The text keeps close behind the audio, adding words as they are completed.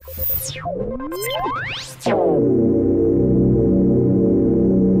All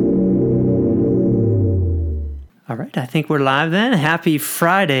right, I think we're live then. Happy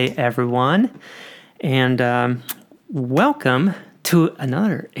Friday, everyone. And welcome to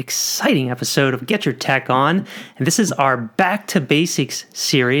another exciting episode of Get Your Tech On. And this is our Back to Basics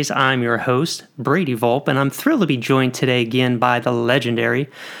series. I'm your host, Brady Volpe, and I'm thrilled to be joined today again by the legendary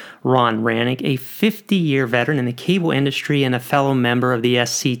Ron Rannick, a 50-year veteran in the cable industry and a fellow member of the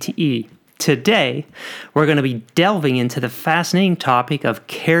SCTE. Today, we're going to be delving into the fascinating topic of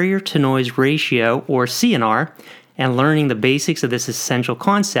carrier-to-noise ratio, or CNR, and learning the basics of this essential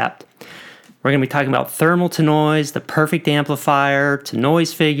concept. We're going to be talking about thermal to noise, the perfect amplifier, to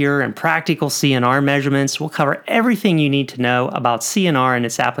noise figure, and practical CNR measurements. We'll cover everything you need to know about CNR and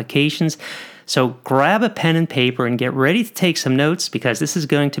its applications. So grab a pen and paper and get ready to take some notes, because this is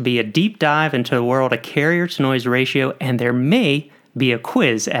going to be a deep dive into the world of carrier-to-noise ratio, and there may be a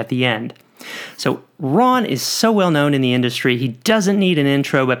quiz at the end. So Ron is so well known in the industry, he doesn't need an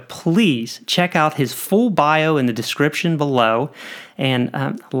intro, but please check out his full bio in the description below.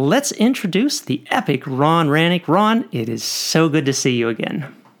 And let's introduce the epic Ron Rannick. Ron, it is so good to see you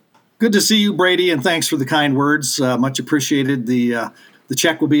again. Good to see you, Brady, and thanks for the kind words. Much appreciated. The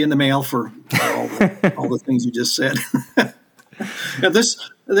check will be in the mail for all the things you just said. Now, this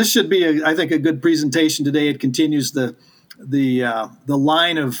should be, I think, a good presentation today. It continues the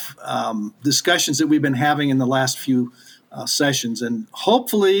line of discussions that we've been having in the last few sessions. And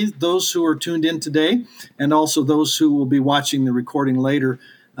hopefully those who are tuned in today, and also those who will be watching the recording later,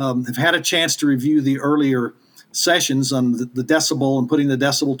 have had a chance to review the earlier sessions on the decibel and putting the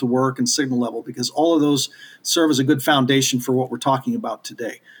decibel to work and signal level, because all of those serve as a good foundation for what we're talking about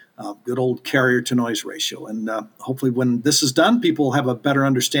today. Good old carrier to noise ratio. And hopefully when this is done, people will have a better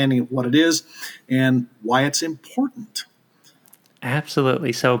understanding of what it is and why it's important.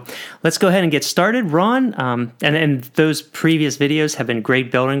 Absolutely. So let's go ahead and get started, Ron. And those previous videos have been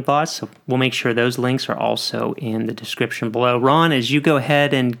great building blocks, so we'll make sure those links are also in the description below. Ron, as you go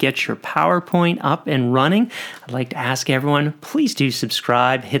ahead and get your PowerPoint up and running, I'd like to ask everyone, please do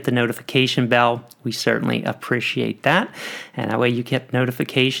subscribe, hit the notification bell. We certainly appreciate that. And that way you get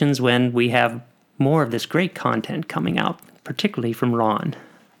notifications when we have more of this great content coming out, particularly from Ron.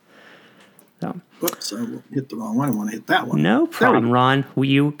 So. Whoops, I hit the wrong one. I want to hit that one. No problem, Ron.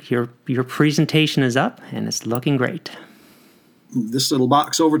 Your presentation is up, and it's looking great. This little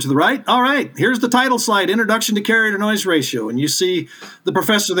box over to the right. All right, here's the title slide, Introduction to Carrier-to-Noise Ratio. And you see the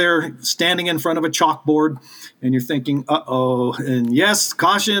professor there standing in front of a chalkboard, and you're thinking, uh-oh. And yes,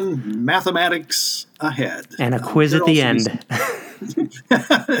 caution, mathematics ahead. And a quiz at the end.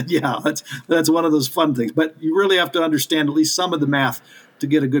 Yeah, that's one of those fun things. But you really have to understand at least some of the math to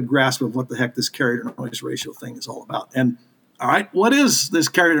get a good grasp of what the heck this carrier-to-noise ratio thing is all about. And, all right, what is this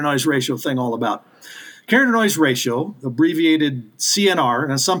carrier-to-noise ratio thing all about? Carrier-to-noise ratio, abbreviated CNR,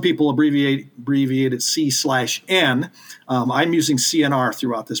 and some people abbreviate it C/N. I'm using CNR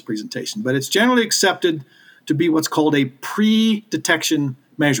throughout this presentation, but it's generally accepted to be what's called a pre-detection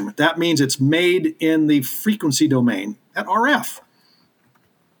measurement. That means it's made in the frequency domain at RF.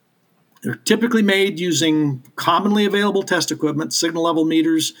 They're typically made using commonly available test equipment, signal level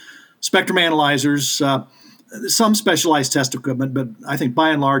meters, spectrum analyzers, some specialized test equipment, but I think by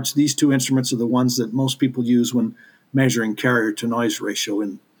and large, these two instruments are the ones that most people use when measuring carrier-to-noise ratio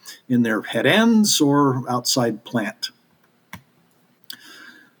in their head ends or outside plant.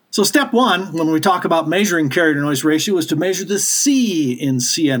 So step one, when we talk about measuring carrier-to-noise ratio, is to measure the C in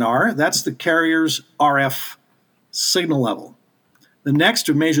CNR. That's the carrier's RF signal level. The next,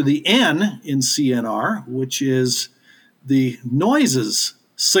 to measure the N in CNR, which is the noise's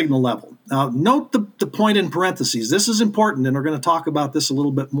signal level. Now, note the point in parentheses. This is important, and we're going to talk about this a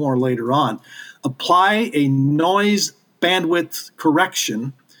little bit more later on. Apply a noise bandwidth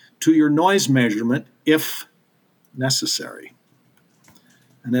correction to your noise measurement if necessary.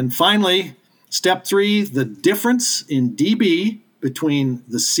 And then finally, step 3, the difference in dB between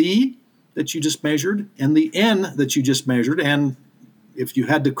the C that you just measured and the N that you just measured. And if you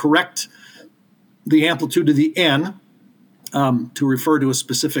had to correct the amplitude of the N to refer to a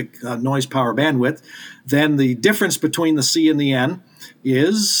specific noise power bandwidth, then the difference between the C and the N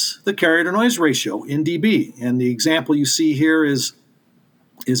is the carrier-to-noise ratio in dB. And the example you see here is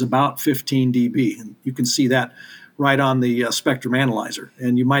about 15 dB. And you can see that right on the spectrum analyzer.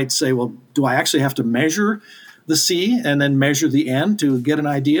 And you might say, well, do I actually have to measure the C and then measure the N to get an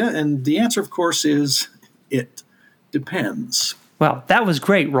idea? And the answer, of course, is it depends. Well, that was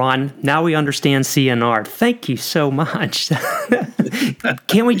great, Ron. Now we understand CNR. Thank you so much.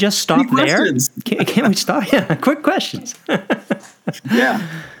 Can't we just stop there? Can't we stop? Yeah, quick questions. Yeah.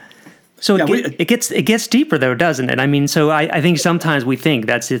 So Yeah, it gets deeper though, doesn't it? I mean, so I think sometimes we think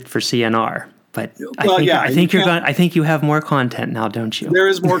that's it for CNR, but I think you have more content now, don't you? There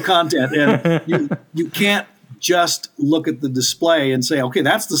is more content, and you can't just look at the display and say, okay,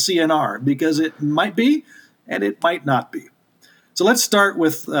 that's the CNR, because it might be and it might not be. So let's start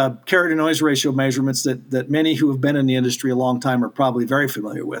with carrier to noise ratio measurements that many who have been in the industry a long time are probably very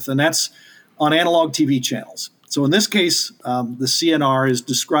familiar with, and that's on analog TV channels. So in this case, the CNR is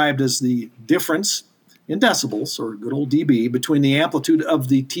described as the difference in decibels, or good old dB, between the amplitude of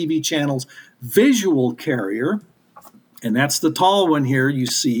the TV channel's visual carrier, and that's the tall one here you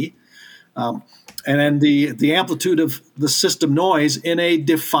see, and then the amplitude of the system noise in a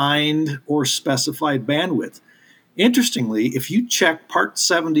defined or specified bandwidth. Interestingly, if you check Part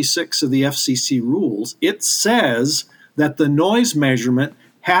 76 of the FCC rules, it says that the noise measurement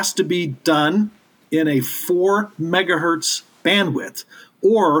has to be done in a 4 megahertz bandwidth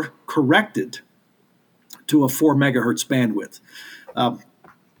or corrected to a 4 megahertz bandwidth.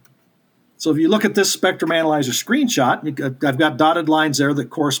 So if you look at this spectrum analyzer screenshot, I've got dotted lines there that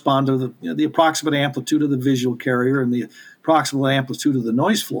correspond to the approximate amplitude of the visual carrier and the approximate amplitude of the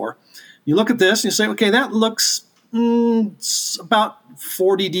noise floor. You look at this and you say, okay, that looks about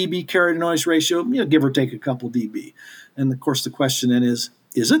 40 dB carrier to noise ratio, give or take a couple dB. And of course, the question then is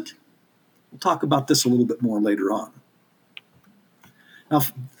it? We'll talk about this a little bit more later on. Now,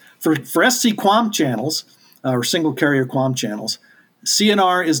 for SC QAM channels, or single carrier QAM channels,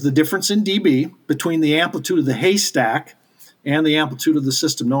 CNR is the difference in dB between the amplitude of the haystack and the amplitude of the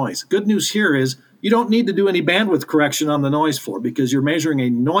system noise. Good news here is you don't need to do any bandwidth correction on the noise floor because you're measuring a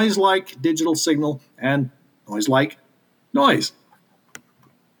noise-like digital signal and noise-like noise.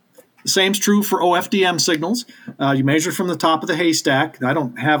 The same's true for OFDM signals. You measure from the top of the haystack. I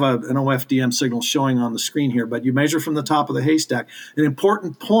don't have an OFDM signal showing on the screen here, but you measure from the top of the haystack. An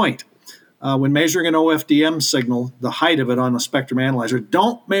important point when measuring an OFDM signal, the height of it on a spectrum analyzer,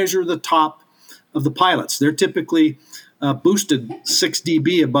 don't measure the top of the pilots. They're typically boosted 6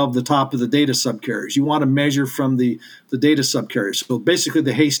 dB above the top of the data subcarriers. You want to measure from the data subcarriers. So basically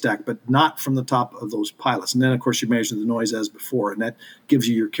the haystack, but not from the top of those pilots. And then, of course, you measure the noise as before, and that gives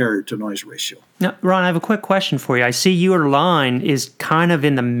you your carrier to noise ratio. Now, Ron, I have a quick question for you. I see your line is kind of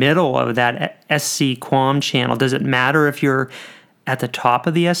in the middle of that SC QAM channel. Does it matter if you're at the top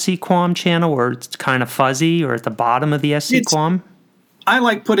of the SC QAM channel or it's kind of fuzzy, or at the bottom of the SC QAM? I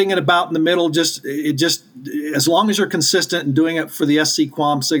like putting it about in the middle, just as long as you're consistent in doing it for the SC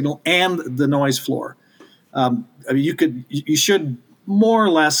QAM signal and the noise floor. You should more or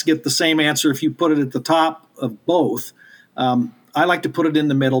less get the same answer if you put it at the top of both. I like to put it in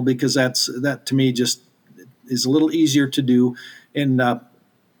the middle because that to me just is a little easier to do, and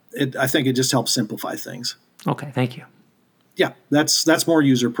I think it just helps simplify things. Okay, thank you. Yeah, that's more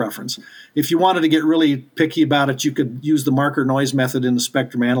user preference. If you wanted to get really picky about it, you could use the marker noise method in the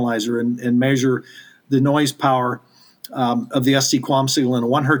spectrum analyzer and measure the noise power of the SC QAM signal in a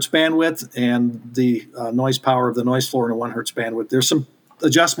 1 hertz bandwidth and the noise power of the noise floor in a 1 hertz bandwidth. There's some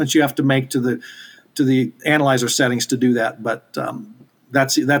adjustments you have to make to the analyzer settings to do that, but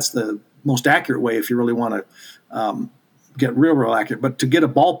that's the most accurate way if you really want to get real accurate. But to get a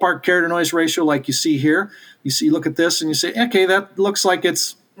ballpark carrier to noise ratio like you see here, you look at this and you say, okay, that looks like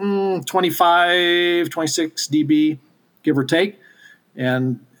it's 25, 26 dB, give or take.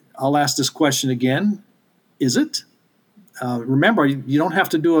 And I'll ask this question again, is it? Remember, you don't have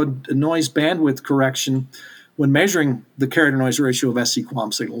to do a noise bandwidth correction when measuring the carrier to noise ratio of SC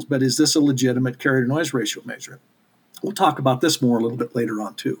QAM signals, but is this a legitimate carrier to noise ratio measurement? We'll talk about this more a little bit later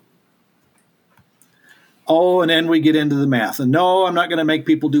on too. Oh, and then we get into the math. And no, I'm not going to make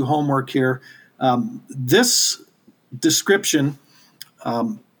people do homework here. This description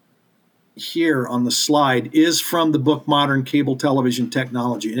here on the slide is from the book Modern Cable Television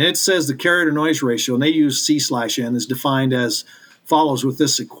Technology. And it says the carrier to noise ratio, and they use C/N, is defined as follows with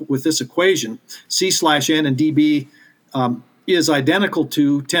this equation. C/N in dB is identical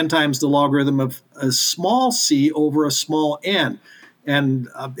to 10 times the logarithm of a small c over a small n. And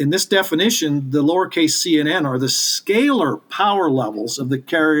in this definition, the lowercase c and n are the scalar power levels of the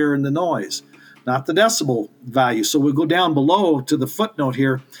carrier and the noise, not the decibel value. So we'll go down below to the footnote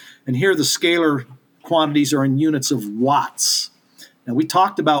here, and here the scalar quantities are in units of watts. And we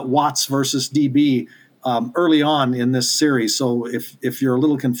talked about watts versus dB early on in this series. So if you're a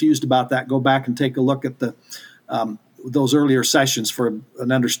little confused about that, go back and take a look at the those earlier sessions for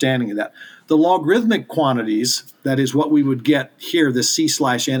an understanding of that. The logarithmic quantities, that is what we would get here, the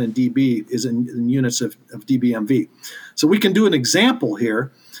C/N and dB is in units of dBmV. So we can do an example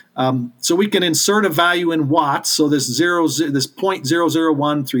here. So we can insert a value in watts. So this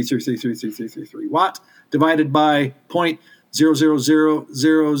 0.00133333333 watt divided by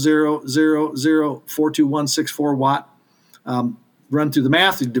 0.000000042.164 watt. Run through the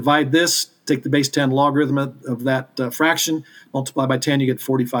math. You divide this, take the base 10 logarithm of that fraction, multiply by 10, you get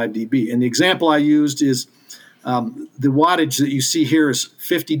 45 dB. And the example I used is the wattage that you see here is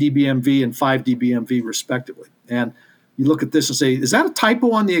 50 dBmV and 5 dBmV respectively. And you look at this and say, is that a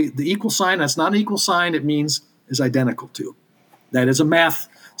typo on the equal sign? That's not an equal sign. It means is identical to. That is a math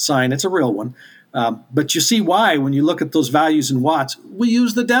sign. It's a real one. But you see why when you look at those values in watts, we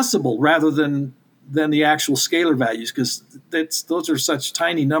use the decibel rather than the actual scalar values, because those are such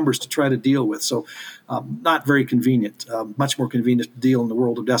tiny numbers to try to deal with. So not very convenient, much more convenient to deal in the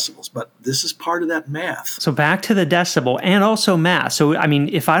world of decibels. But this is part of that math. So back to the decibel and also math. So, I mean,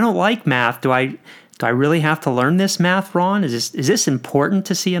 if I don't like math, do I really have to learn this math, Ron? Is this important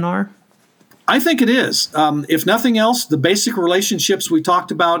to CNR? I think it is. If nothing else, the basic relationships we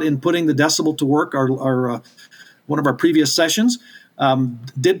talked about in putting the decibel to work are one of our previous sessions.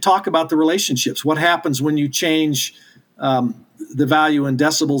 Did talk about the relationships. What happens when you change the value in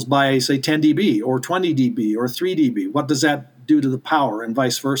decibels by, say, 10 dB or 20 dB or 3 dB? What does that do to the power and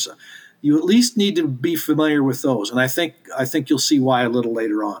vice versa? You at least need to be familiar with those, and I think you'll see why a little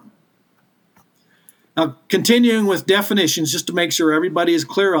later on. Now, continuing with definitions, just to make sure everybody is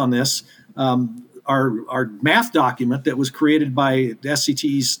clear on this, our math document that was created by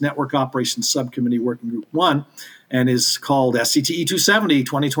SCTE's Network Operations Subcommittee Working Group 1 and is called SCTE 270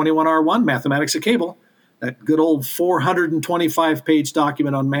 2021 R1 Mathematics of Cable, that good old 425-page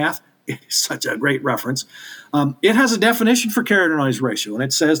document on math, is such a great reference. It has a definition for carrier to noise ratio, and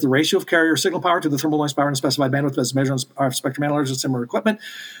it says the ratio of carrier signal power to the thermal noise power in a specified bandwidth as measured on RF spectrum analyzers and similar equipment,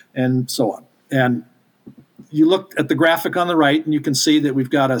 and so on. And you look at the graphic on the right, and you can see that we've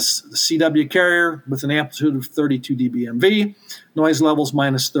got a CW carrier with an amplitude of 32 dBmV, noise levels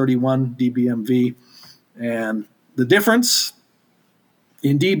minus 31 dBmV, and the difference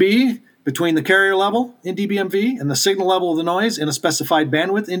in dB between the carrier level in dBmV and the signal level of the noise in a specified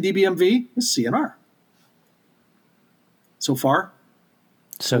bandwidth in dBmV is CNR. So far,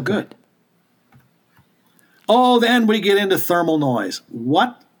 so good. Oh, then we get into thermal noise.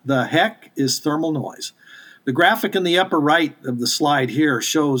 What the heck is thermal noise? The graphic in the upper right of the slide here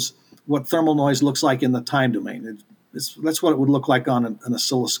shows what thermal noise looks like in the time domain. That's what it would look like on an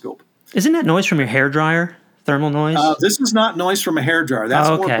oscilloscope. Isn't that noise from your hairdryer? Thermal noise? This is not noise from a hairdryer. That's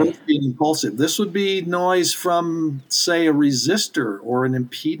more bursty and impulsive. This would be noise from, say, a resistor or an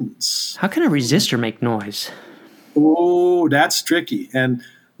impedance. How can a resistor make noise? Oh, that's tricky. And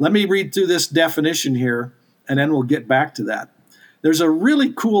let me read through this definition here, and then we'll get back to that. There's a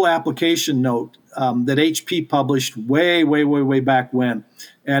really cool application note that HP published way back when.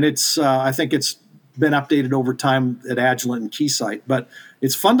 And it's I think it's been updated over time at Agilent and Keysight. But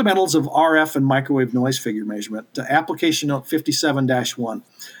it's Fundamentals of RF and Microwave Noise Figure Measurement, application note 57-1.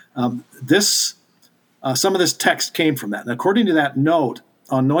 Some of this text came from that. And according to that note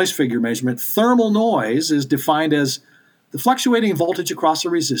on noise figure measurement, thermal noise is defined as the fluctuating voltage across a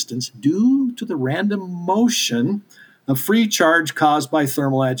resistance due to the random motion of free charge caused by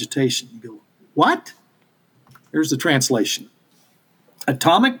thermal agitation. You go, what? Here's the translation.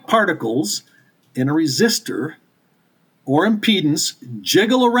 Atomic particles in a resistor or impedance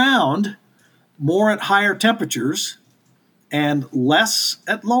jiggle around more at higher temperatures and less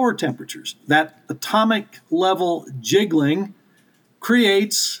at lower temperatures. That atomic level jiggling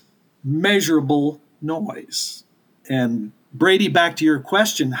creates measurable noise. And Brady, back to your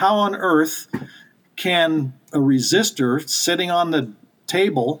question, how on earth can a resistor sitting on the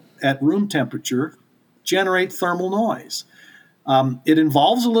table at room temperature generate thermal noise? It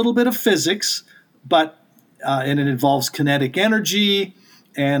involves a little bit of physics, and it involves kinetic energy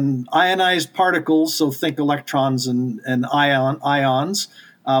and ionized particles, so think electrons and ions,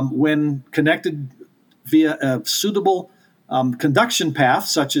 when connected via a suitable conduction path,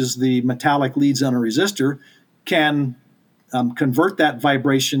 such as the metallic leads on a resistor, can convert that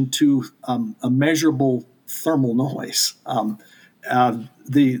vibration to a measurable thermal noise.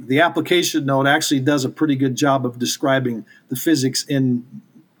 The application note actually does a pretty good job of describing the physics in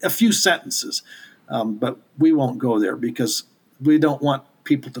a few sentences, but we won't go there because we don't want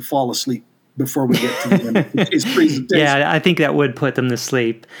people to fall asleep before we get to the end of today's presentation. Yeah, I think that would put them to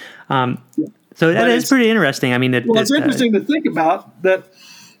sleep. So that is pretty interesting. I mean, it's interesting to think about that.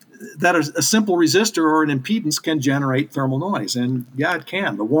 that a simple resistor or an impedance can generate thermal noise, and yeah, it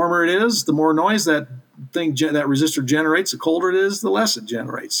can. The warmer it is, the more noise that resistor generates. The colder it is, the less it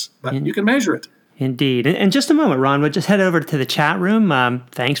generates. But you can measure it. Indeed. In just a moment, Ron, we'll just head over to the chat room.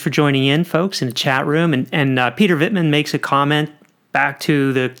 Thanks for joining in, folks, in the chat room. And Peter Vittman makes a comment back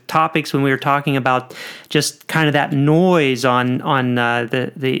to the topics when we were talking about just kind of that noise on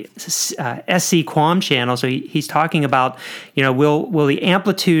the SC Quam channel. So he's talking about, will the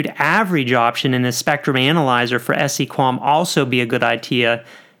amplitude average option in the spectrum analyzer for SC Quam also be a good idea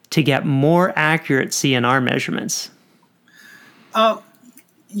to get more accurate CNR measurements?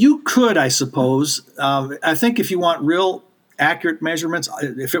 You could, I suppose. I think if you want real accurate measurements,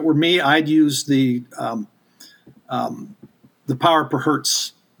 if it were me, I'd use the power per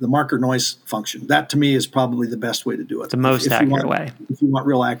hertz, the marker noise function. That to me is probably the best way to do it. The most accurate way. If you want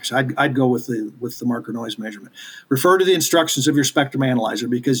real accuracy, I'd go with the marker noise measurement. Refer to the instructions of your spectrum analyzer,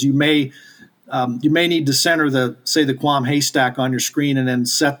 because you may need to center the Quam haystack on your screen and then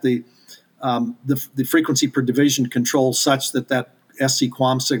set the frequency per division control such that SC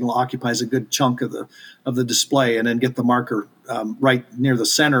Quam signal occupies a good chunk of the display, and then get the marker right near the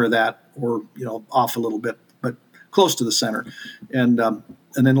center of that, or off a little bit, but close to the center, and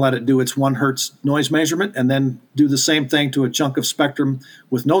then let it do its 1 hertz noise measurement, and then do the same thing to a chunk of spectrum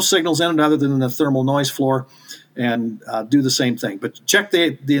with no signals in it other than the thermal noise floor, and do the same thing. But check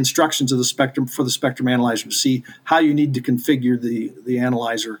the instructions of the spectrum for the spectrum analyzer to see how you need to configure the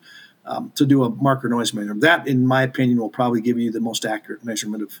analyzer to do a marker noise measurement. That, in my opinion, will probably give you the most accurate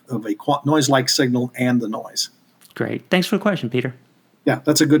measurement of a noise-like signal and the noise. Great. Thanks for the question, Peter. Yeah,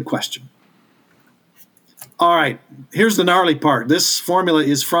 that's a good question. All right, here's the gnarly part. This formula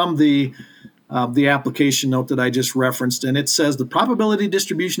is from the application note that I just referenced, and it says the probability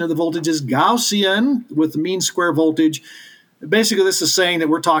distribution of the voltage is Gaussian with the mean square voltage. Basically, this is saying that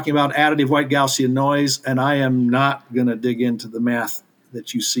we're talking about additive white Gaussian noise, and I am not going to dig into the math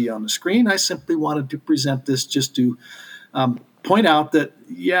that you see on the screen. I simply wanted to present this just to point out that,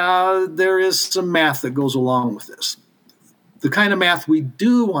 yeah, there is some math that goes along with this. The kind of math we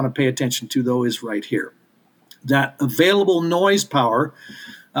do want to pay attention to, though, is right here. That available noise power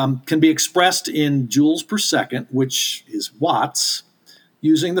can be expressed in joules per second, which is watts,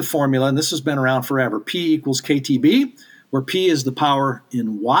 using the formula, and this has been around forever. P equals KTB, where P is the power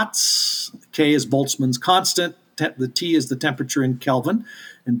in watts, K is Boltzmann's constant, the T is the temperature in Kelvin,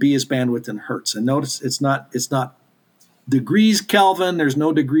 and B is bandwidth in hertz. And notice it's not degrees Kelvin. There's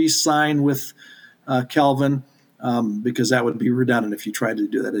no degrees sign with Kelvin, because that would be redundant if you tried to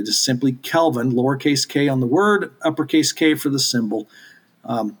do that. It is simply Kelvin, lowercase k on the word, uppercase K for the symbol.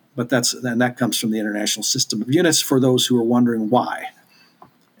 But that comes from the International System of Units, for those who are wondering why.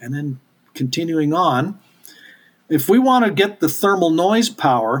 And then continuing on, if we want to get the thermal noise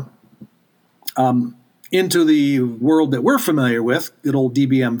power into the world that we're familiar with, good old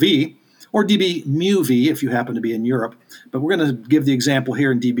dBmV, or dBmuV if you happen to be in Europe, but we're going to give the example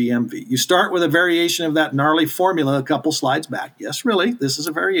here in dBmV. You start with a variation of that gnarly formula a couple slides back. Yes, really, this is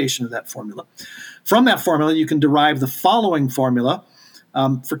a variation of that formula. From that formula, you can derive the following formula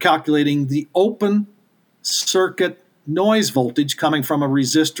for calculating the open circuit noise voltage coming from a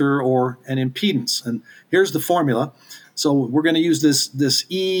resistor or an impedance. And here's the formula. So we're going to use this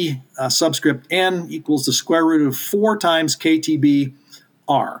E subscript N equals the square root of 4 times KTB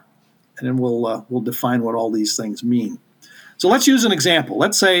R. And then we'll define what all these things mean. So let's use an example.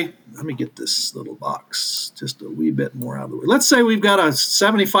 Let's say, let me get this little box just a wee bit more out of the way. Let's say we've got a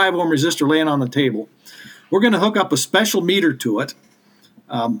 75 ohm resistor laying on the table. We're going to hook up a special meter to it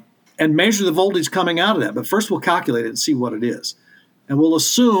and measure the voltage coming out of that. But first we'll calculate it and see what it is. And we'll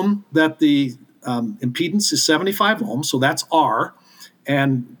assume that the impedance is 75 ohms, so that's R,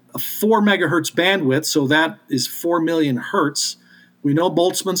 and a 4 megahertz bandwidth, so that is 4 million hertz. We know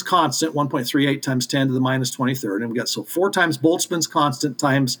Boltzmann's constant, 1.38 times 10 to the minus 23rd, and we got 4 times Boltzmann's constant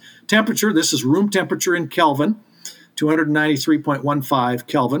times temperature. This is room temperature in Kelvin, 293.15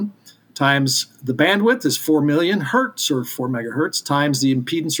 Kelvin, times the bandwidth is 4 million hertz, or 4 megahertz, times the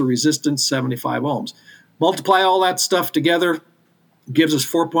impedance or resistance, 75 ohms. Multiply all that stuff together, gives us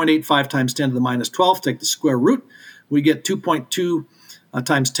 4.85 times 10 to the minus 12. Take the square root. We get 2.2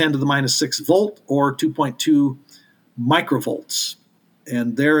 times 10 to the minus 6 volt, or 2.2 microvolts.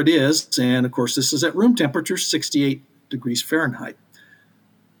 And there it is. And, of course, this is at room temperature, 68 degrees Fahrenheit.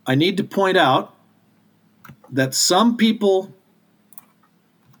 I need to point out that some people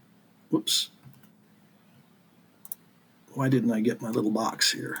 – whoops. Why didn't I get my little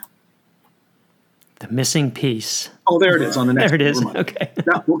box here? The missing piece. Oh, there it is on the next. There it is. Never mind. Okay.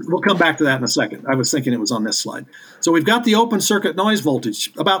 Now, we'll come back to that in a second. I was thinking it was on this slide. So we've got the open circuit noise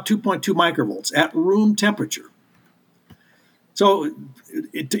voltage, about 2.2 microvolts at room temperature. So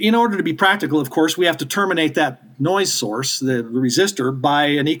in order to be practical, of course, we have to terminate that noise source, the resistor, by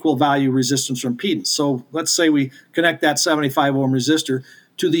an equal value resistance or impedance. So let's say we connect that 75 ohm resistor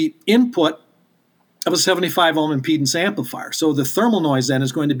to the input of a 75 ohm impedance amplifier. So the thermal noise then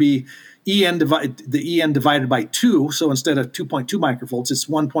is going to be EN divided by 2. So instead of 2.2 microvolts, it's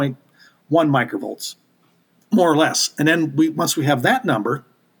 1.1 microvolts, more or less. And then once we have that number,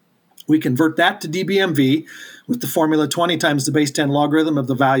 we convert that to dBmV with the formula 20 times the base 10 logarithm of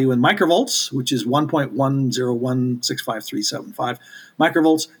the value in microvolts, which is 1.10165,375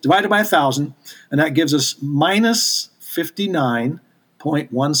 microvolts, divided by 1,000, and that gives us minus 59.16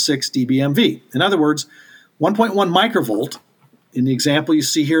 dBmV. In other words, 1.1 microvolt, in the example you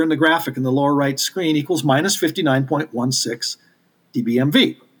see here in the graphic in the lower right screen, equals minus 59.16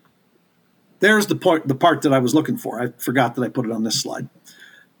 dBmV. There's the part that I was looking for. I forgot that I put it on this slide.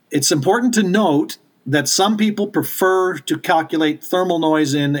 It's important to note that some people prefer to calculate thermal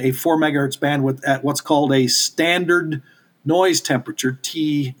noise in a 4 megahertz bandwidth at what's called a standard noise temperature,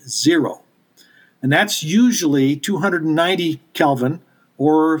 T0. And that's usually 290 Kelvin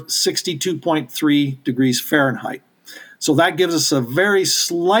or 62.3 degrees Fahrenheit. So that gives us a very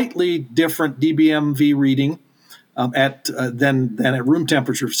slightly different dBmV reading than at room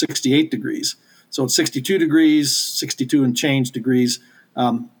temperature of 68 degrees. So at 62 degrees, 62 and change degrees,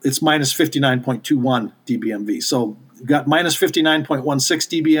 it's minus 59.21 dBmV. So we've got minus 59.16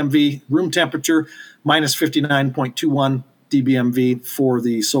 dBmV room temperature, minus 59.21 dBmV for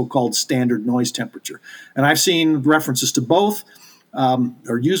the so-called standard noise temperature. And I've seen references to both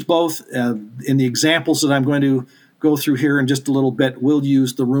or use both. In the examples that I'm going to go through here in just a little bit, we'll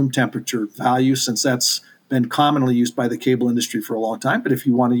use the room temperature value since that's been commonly used by the cable industry for a long time. But if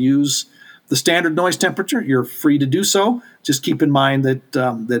you want to use the standard noise temperature, you're free to do so. Just keep in mind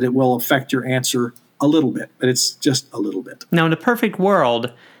that it will affect your answer a little bit, but it's just a little bit. Now, in a perfect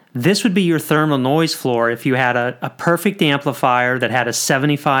world, this would be your thermal noise floor if you had a perfect amplifier that had a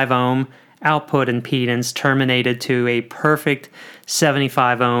 75 ohm output impedance terminated to a perfect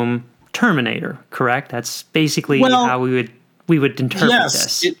 75 ohm terminator, correct? That's basically how we would interpret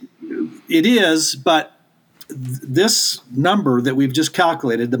this. Yes, it is, but this number that we've just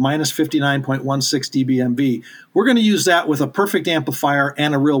calculated, the minus 59.16 dBmV, we're going to use that with a perfect amplifier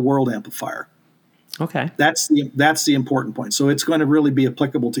and a real-world amplifier. Okay. That's the important point. So it's going to really be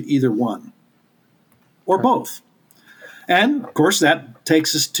applicable to either one or both. And, of course, that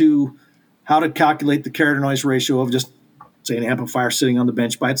takes us to how to calculate the carrier-to-noise ratio of just, say, an amplifier sitting on the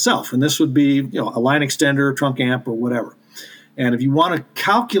bench by itself. And this would be a line extender, trunk amp, or whatever. And if you want to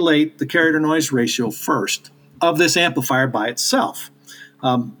calculate the carrier-to-noise ratio first of this amplifier by itself.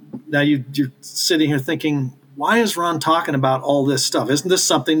 Now you're sitting here thinking, why is Ron talking about all this stuff? Isn't this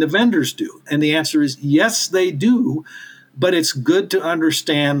something the vendors do? And the answer is yes, they do, but it's good to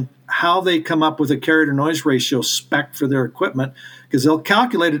understand how they come up with a carrier-to-noise ratio spec for their equipment, because they'll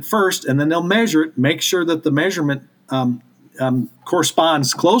calculate it first and then they'll measure it, make sure that the measurement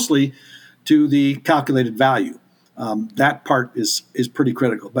corresponds closely to the calculated value. That part is pretty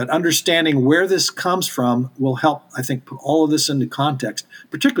critical. But understanding where this comes from will help, I think, put all of this into context,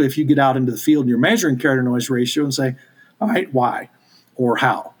 particularly if you get out into the field and you're measuring carrier-to-noise ratio and say, all right, why or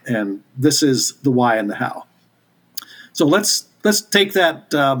how? And this is the why and the how. So let's take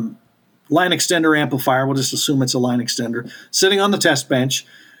that line extender amplifier. We'll just assume it's a line extender sitting on the test bench.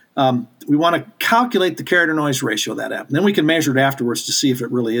 We want to calculate the carrier-to-noise ratio of that amp. And then we can measure it afterwards to see if it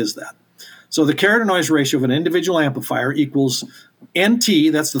really is that. So the carrier-to-noise ratio of an individual amplifier equals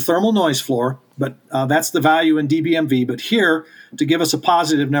NT, that's the thermal noise floor, but that's the value in dBmV. But here, to give us a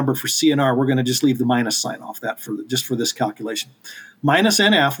positive number for CNR, we're going to just leave the minus sign off that just for this calculation. Minus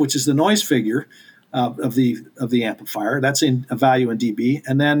NF, which is the noise figure of the amplifier, that's in a value in dB,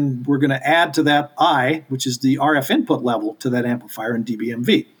 and then we're going to add to that I, which is the RF input level to that amplifier in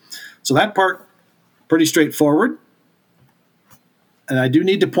dBmV. So that part, pretty straightforward. And I do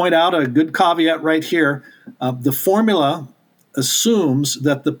need to point out a good caveat right here. The formula assumes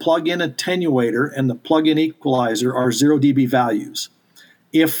that the plug-in attenuator and the plug-in equalizer are 0 dB values.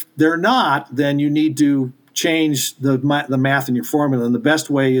 If they're not, then you need to change the math in your formula, and the best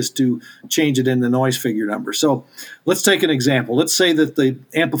way is to change it in the noise figure number. So let's take an example. Let's say that the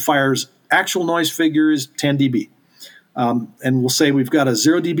amplifier's actual noise figure is 10 dB. And we'll say we've got a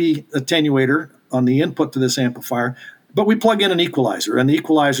 0 dB attenuator on the input to this amplifier, but we plug in an equalizer, and the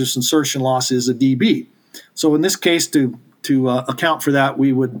equalizer's insertion loss is a dB. So in this case, to account for that,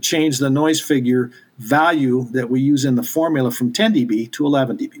 we would change the noise figure value that we use in the formula from 10 dB to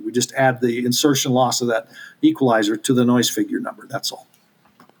 11 dB. We just add the insertion loss of that equalizer to the noise figure number. That's all.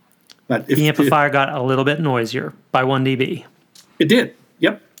 But the amplifier got a little bit noisier by 1 dB. It did.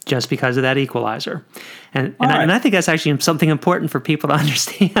 Yep. Just because of that equalizer. And I think that's actually something important for people to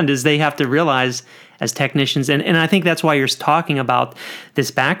understand is they have to realize as technicians, and I think that's why you're talking about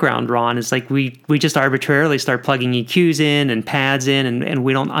this background, Ron, is like we just arbitrarily start plugging EQs in and pads in, and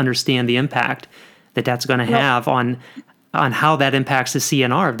we don't understand the impact that's going to have on how that impacts the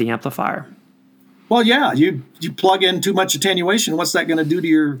CNR of the amplifier. Well, yeah, you plug in too much attenuation. What's that going to do to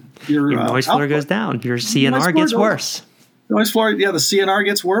your noise floor goes down. Your CNR gets worse. Noise floor, yeah, the CNR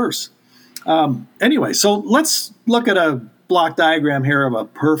gets worse. Anyway, so let's look at a block diagram here of a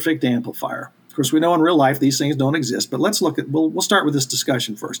perfect amplifier. Of course, we know in real life these things don't exist, but let's look at. We'll start with this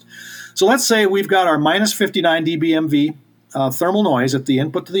discussion first. So let's say we've got our minus 59 dBmV thermal noise at the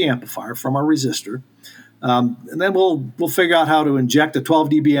input to the amplifier from our resistor, and then we'll figure out how to inject a 12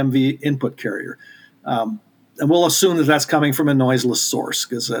 dBmV input carrier. And we'll assume that that's coming from a noiseless source,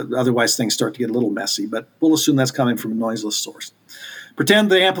 because otherwise things start to get a little messy, but we'll assume that's coming from a noiseless source. Pretend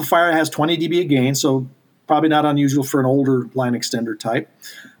the amplifier has 20 dB of gain, so probably not unusual for an older line extender type.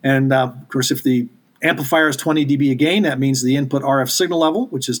 And of course, if the amplifier has 20 dB of gain, that means the input RF signal level,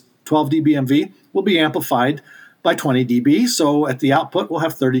 which is 12 dBmV, will be amplified by 20 dB. So at the output, we'll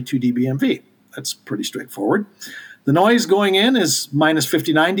have 32 dBmV. That's pretty straightforward. The noise going in is minus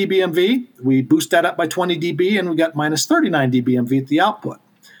 59 dBmV. We boost that up by 20 dB, and we got minus 39 dBmV at the output.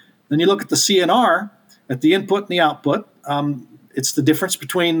 Then you look at the CNR at the input and the output. It's the difference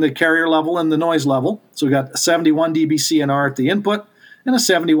between the carrier level and the noise level. So we got a 71 dB CNR at the input and a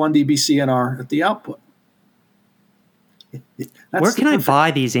 71 dB CNR at the output. Where can I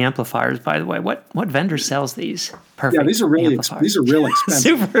buy these amplifiers, by the way? What vendor sells these? Perfect. Yeah, these are really expensive.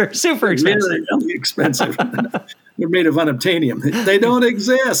 super expensive. Really, really expensive. They're made of unobtainium. They don't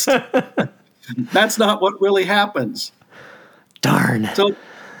exist. That's not what really happens. Darn. So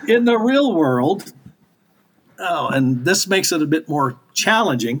in the real world, and this makes it a bit more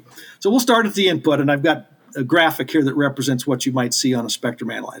challenging. So we'll start at the input, and I've got a graphic here that represents what you might see on a spectrum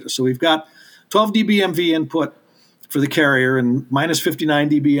analyzer. So we've got 12 dBmV input for the carrier and minus 59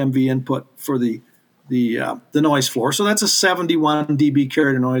 dBmV input for the noise floor. So that's a 71 dB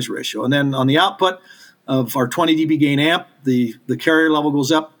carrier to noise ratio. And then on the output of our 20 dB gain amp, the carrier level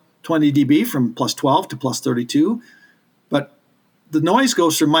goes up 20 dB from plus 12 to plus 32. But the noise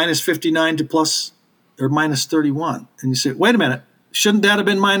goes from minus 59 to plus or minus 31. And you say, wait a minute, shouldn't that have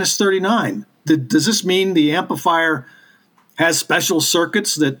been minus 39? Does this mean the amplifier has special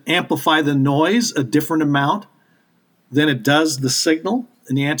circuits that amplify the noise a different amount than it does the signal?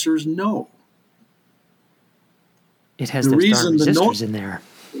 And the answer is no. It has those darn resistors in there.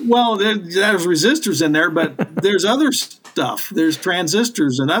 Well, there's resistors in there, but there's other stuff. There's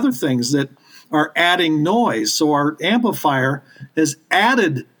transistors and other things that are adding noise. So our amplifier has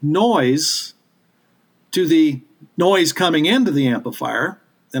added noise to the noise coming into the amplifier.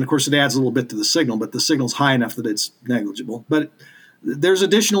 And of course, it adds a little bit to the signal, but the signal's high enough that it's negligible. But there's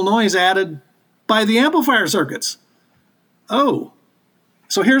additional noise added by the amplifier circuits. Oh,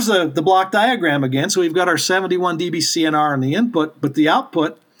 so here's the block diagram again. So we've got our 71 dB CNR in the input, but the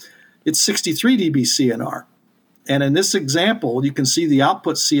output, it's 63 dB CNR. And in this example, you can see the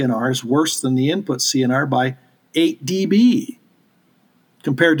output CNR is worse than the input CNR by 8 dB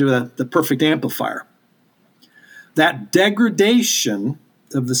compared to the perfect amplifier. That degradation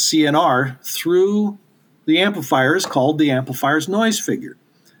of the CNR through the amplifier is called the amplifier's noise figure.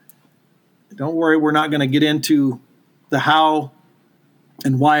 Don't worry, we're not going to get into the how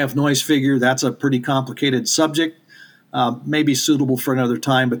and why of noise figure. That's a pretty complicated subject, maybe suitable for another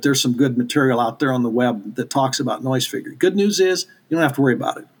time, but there's some good material out there on the web that talks about noise figure. Good news is you don't have to worry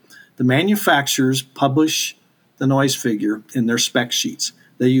about it. The manufacturers publish the noise figure in their spec sheets.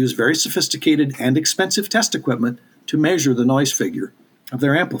 They use very sophisticated and expensive test equipment to measure the noise figure of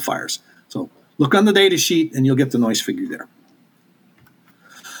their amplifiers. So look on the data sheet and you'll get the noise figure there.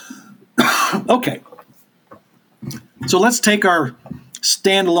 Okay. So let's take our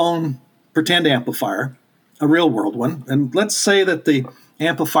standalone pretend amplifier, a real world one, and let's say that the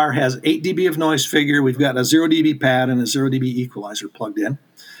amplifier has 8 dB of noise figure. We've got a 0 dB pad and a 0 dB equalizer plugged in.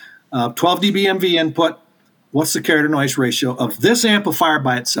 12 dBmV input. What's the carrier to noise ratio of this amplifier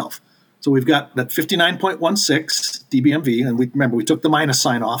by itself? So we've got that 59.16 dBmV, and remember we took the minus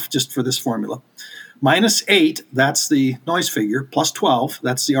sign off just for this formula. Minus 8, that's the noise figure, plus 12,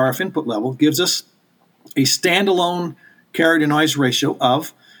 that's the RF input level, gives us a standalone carrier to noise ratio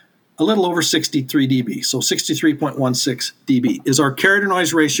of a little over 63 dB. So 63.16 dB is our carrier to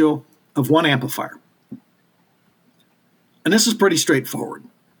noise ratio of one amplifier. And this is pretty straightforward.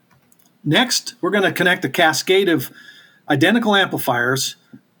 Next, we're going to connect a cascade of identical amplifiers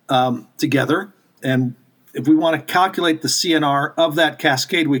together. And if we want to calculate the CNR of that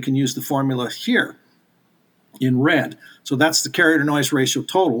cascade, we can use the formula here in red. So that's the carrier to noise ratio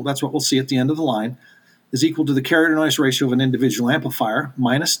total. That's what we'll see at the end of the line, is equal to the carrier to noise ratio of an individual amplifier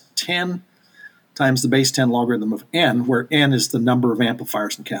minus 10 times the base 10 logarithm of n, where n is the number of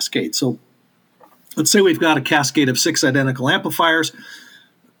amplifiers in cascade. So let's say we've got a cascade of 6 identical amplifiers,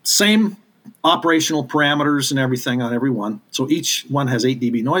 same operational parameters and everything on every one. So each one has 8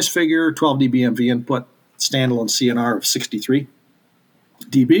 dB noise figure, 12 dB MV input, standalone CNR of 63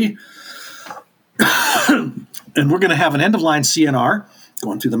 dB. And we're going to have an end-of-line CNR,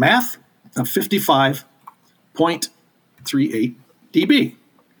 going through the math, of 55.38 dB.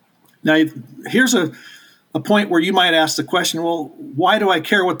 Now, here's a point where you might ask the question, well, why do I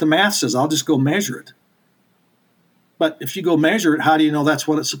care what the math says? I'll just go measure it. But if you go measure it, how do you know that's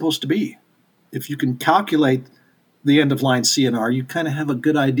what it's supposed to be? If you can calculate the end-of-line CNR, you kind of have a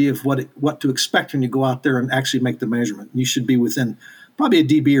good idea of what to expect when you go out there and actually make the measurement. You should be within probably a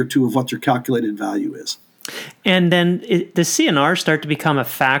dB or two of what your calculated value is. And then the CNR start to become a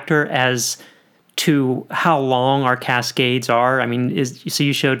factor as to how long our cascades are. I mean, so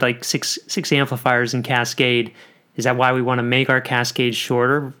you showed like six amplifiers in cascade. Is that why we want to make our cascades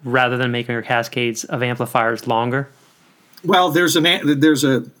shorter rather than making our cascades of amplifiers longer? Well, there's an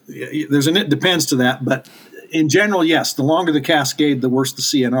it depends to that, but in general, yes. The longer the cascade, the worse the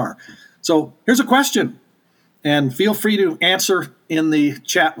CNR. So here's a question, and feel free to answer in the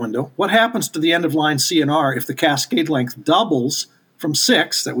chat window. What happens to the end-of-line CNR if the cascade length doubles from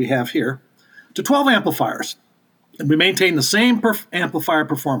 6 that we have here to 12 amplifiers? And we maintain the same amplifier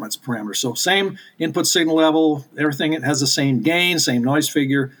performance parameters. So same input signal level, everything has the same gain, same noise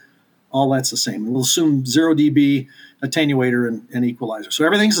figure, all that's the same. We'll assume 0 dB attenuator and equalizer. So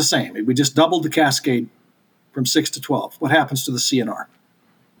everything's the same. If we just doubled the cascade from 6 to 12, what happens to the CNR?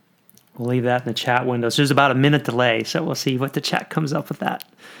 We'll leave that in the chat window. So there's about a minute delay, so we'll see what the chat comes up with that.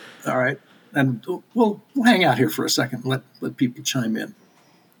 All right. And we'll hang out here for a second and let people chime in.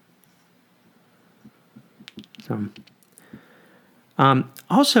 So,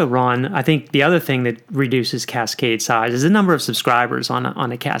 also, Ron, I think the other thing that reduces cascade size is the number of subscribers on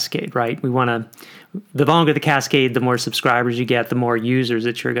a cascade, right? We want to, the longer the cascade, the more subscribers you get, the more users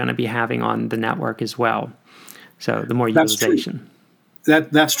that you're going to be having on the network as well. So the more utilization. True.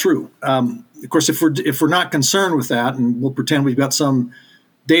 That's true. Of course, if we're not concerned with that, and we'll pretend we've got some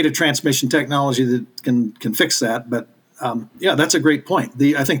data transmission technology that can fix that, but yeah, that's a great point.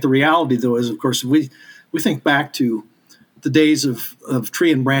 I think the reality, though, is, of course, we think back to the days of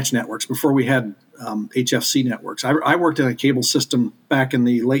tree and branch networks before we had HFC networks. I worked in a cable system back in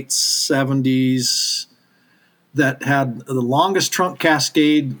the late 70s that had the longest trunk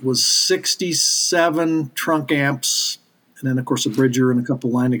cascade was 67 trunk amps, and then, of course, a bridger and a couple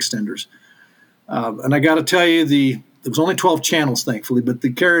line extenders. And I got to tell you, there was only 12 channels, thankfully, but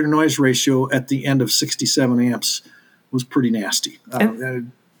the carrier to noise ratio at the end of 67 amps was pretty nasty.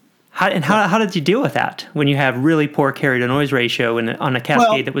 How did you deal with that when you have really poor carrier to noise ratio on a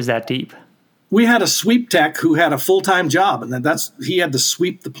cascade that was that deep? We had a sweep tech who had a full-time job, and he had to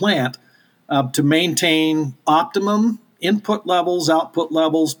sweep the plant to maintain optimum input levels, output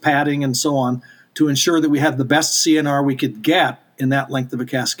levels, padding, and so on, to ensure that we had the best CNR we could get in that length of a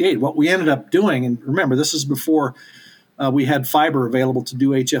cascade. What we ended up doing, and remember, this is before we had fiber available to do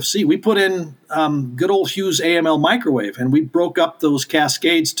HFC, we put in good old Hughes AML microwave, and we broke up those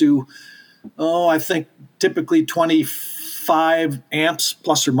cascades to, I think typically 25 amps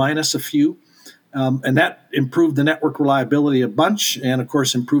plus or minus a few. And that improved the network reliability a bunch, and of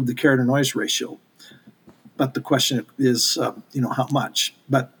course improved the carrier to noise ratio. But the question is, how much?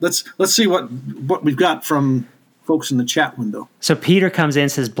 But let's see what we've got from folks in the chat window. So Peter comes in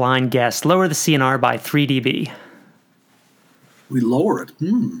and says, blind guess, lower the CNR by 3 dB. We lower it.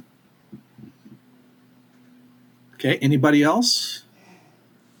 Okay. Anybody else?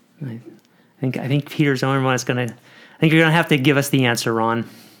 I think Peter's the only one that's going to. I think you're going to have to give us the answer, Ron.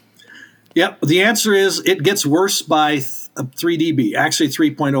 Yep. The answer is it gets worse by 3 dB. Actually,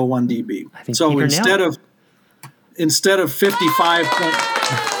 3.01 dB. I think so Peter instead of 55.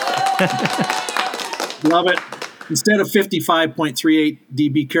 Love it. Instead of 55.38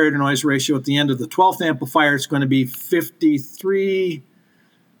 dB carrier to noise ratio at the end of the 12th amplifier, it's going to be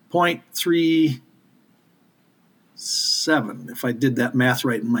 53.37, if I did that math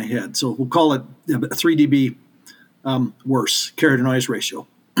right in my head. So we'll call it 3 dB worse carrier to noise ratio.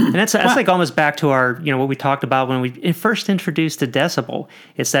 And that's like almost back to our, what we talked about when we first introduced the decibel.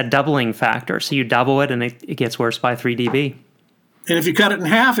 It's that doubling factor. So you double it and it gets worse by 3 dB. And if you cut it in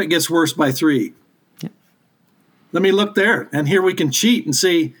half, it gets worse by 3. Yeah. Let me look there. And here we can cheat and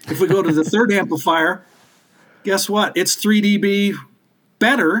see if we go to the third amplifier, guess what? It's 3 dB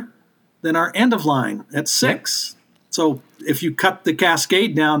better than our end of line at 6. Yep. So if you cut the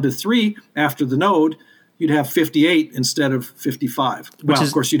cascade down to 3 after the node, you'd have 58 instead of 55.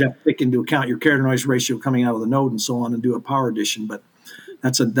 Of course, you'd have to take into account your carrier to noise ratio coming out of the node and so on and do a power addition. But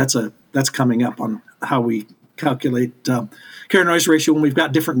that's coming up on how we calculate carrier to noise ratio when we've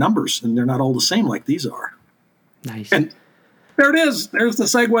got different numbers and they're not all the same like these are. Nice. And there it is. There's the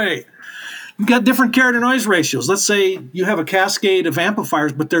segue. You've got different carrier to noise ratios. Let's say you have a cascade of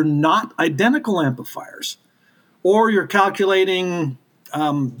amplifiers, but they're not identical amplifiers. Or you're calculating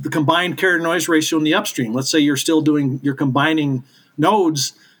the combined carrier to noise ratio in the upstream. Let's say you're combining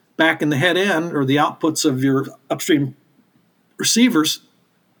nodes back in the head end or the outputs of your upstream receivers.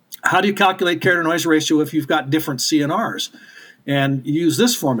 How do you calculate carrier to noise ratio if you've got different CNRs? And you use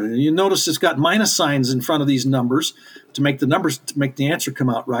this formula. And you notice it's got minus signs in front of these numbers to make the answer come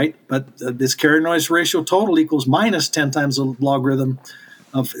out right. But this carrier to noise ratio total equals minus 10 times the logarithm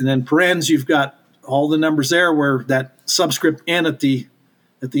of, and then parens, you've got all the numbers there where that subscript n at the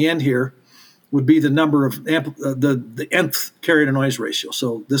end here would be the number of the nth carrier to noise ratio.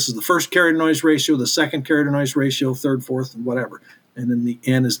 So this is the first carrier to noise ratio, the second carrier to noise ratio, third, fourth, and whatever. And then the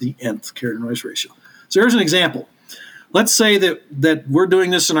n is the nth carrier to noise ratio. So here's an example. Let's say that we're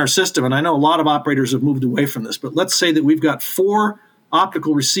doing this in our system, and I know a lot of operators have moved away from this, but let's say that we've got 4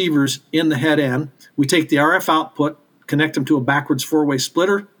 optical receivers in the head end. We take the RF output, connect them to a backwards 4-way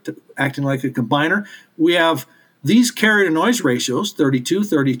splitter, acting like a combiner. We have these carrier to noise ratios, 32,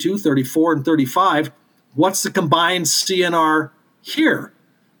 32, 34, and 35. What's the combined CNR here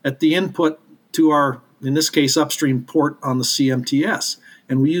at the input to our, in this case, upstream port on the CMTS?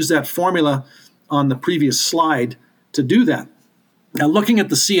 And we use that formula on the previous slide to do that. Now, looking at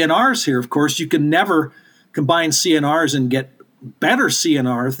the CNRs here, of course, you can never combine CNRs and get better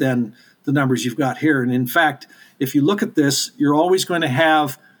CNR than the numbers you've got here. And in fact, if you look at this, you're always going to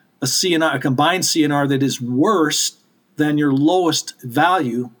have a combined CNR that is worse than your lowest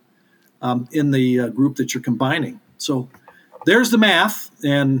value in the group that you're combining. So there's the math,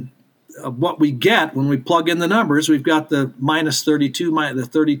 and what we get when we plug in the numbers, we've got the minus 32, the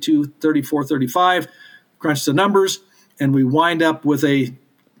 32, 34, 35, crunch the numbers, and we wind up with a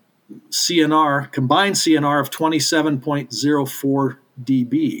combined CNR of 27.04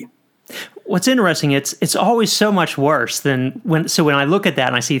 dB. What's interesting, it's always so much worse than when I look at that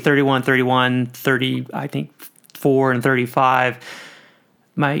and I see 31, 31, 30, I think 4 and 35,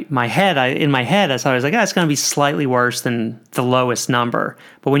 in my head, I was like, it's going to be slightly worse than the lowest number.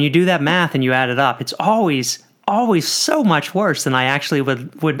 But when you do that math and you add it up, it's always so much worse than I actually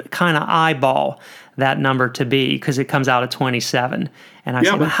would kind of eyeball that number to be, because it comes out at 27. And I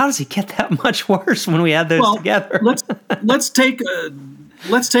say, well, how does it get that much worse when we add those together? let's take a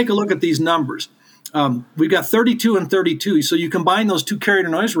look at these numbers. We've got 32 and 32. So you combine those two carrier to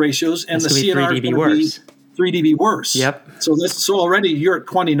noise ratios, and the CNR is going to be 3 dB worse. Yep. So already you're at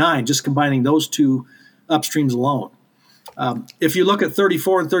 29 just combining those two upstreams alone. If you look at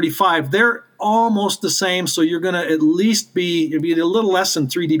 34 and 35, they're almost the same. So you're going to at least be a little less than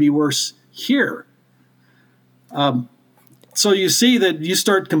 3 dB worse here. So you see that you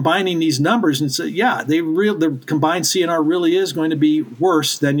start combining these numbers and say, the combined CNR really is going to be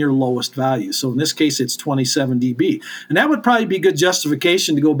worse than your lowest value. So in this case, it's 27 dB. And that would probably be good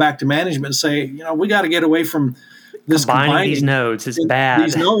justification to go back to management and say, we got to get away from this combining these nodes. It's bad.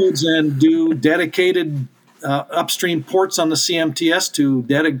 These nodes and do dedicated upstream ports on the CMTS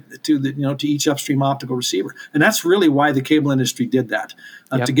to each upstream optical receiver. And that's really why the cable industry did that,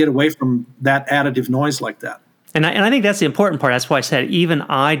 to get away from that additive noise like that. And I think that's the important part. That's why I said even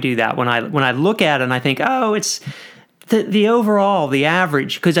I do that when I look at it and I think, it's the overall, the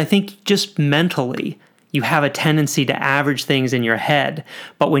average, because I think just mentally you have a tendency to average things in your head.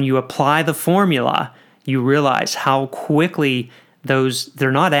 But when you apply the formula, you realize how quickly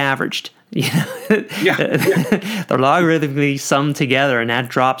they're not averaged. They're logarithmically summed together, and that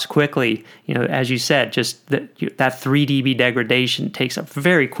drops quickly. As you said, just that 3 dB degradation takes a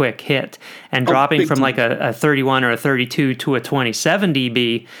very quick hit, and dropping from like a 31 or a 32 to a 27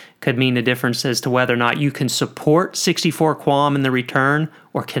 dB could mean the difference as to whether or not you can support 64 QAM in the return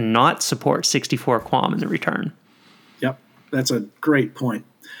or cannot support 64 QAM in the return. Yep, that's a great point.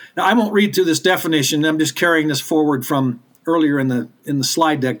 Now, I won't read through this definition. I'm just carrying this forward from earlier in the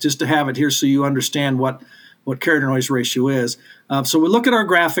slide deck, just to have it here so you understand what what carrier to noise ratio is. So we look at our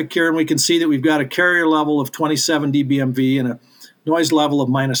graphic here, and we can see that we've got a carrier level of 27 dBmV and a noise level of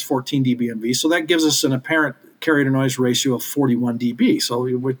minus 14 dBmV. So that gives us an apparent carrier to noise ratio of 41 dB. So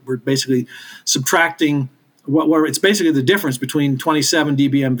we're basically subtracting it's basically the difference between 27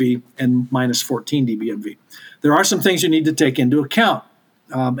 dBmV and minus 14 dBmV. There are some things you need to take into account.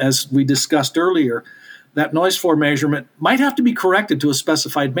 As we discussed earlier, that noise floor measurement might have to be corrected to a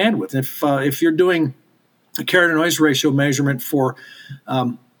specified bandwidth. If you're doing a carrier to noise ratio measurement for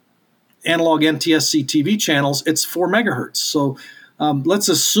analog NTSC TV channels, it's 4 megahertz. So let's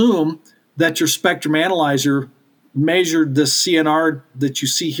assume that your spectrum analyzer measured the CNR that you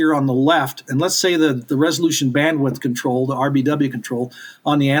see here on the left, and let's say the resolution bandwidth control, the RBW control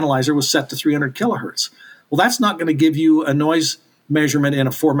on the analyzer was set to 300 kilohertz. Well, that's not going to give you a noise measurement in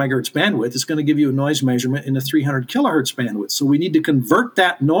a 4 megahertz bandwidth. It's going to give you a noise measurement in a 300 kilohertz bandwidth. So we need to convert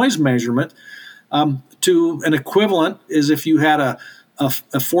that noise measurement to an equivalent as if you had a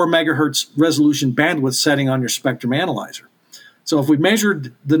 4 megahertz resolution bandwidth setting on your spectrum analyzer. So if we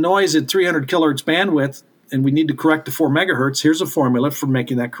measured the noise at 300 kilohertz bandwidth and we need to correct to 4 megahertz, here's a formula for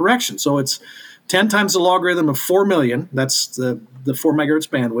making that correction. So it's 10 times the logarithm of 4 million, that's the 4 megahertz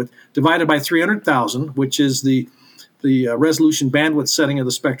bandwidth, divided by 300,000, which is the resolution bandwidth setting of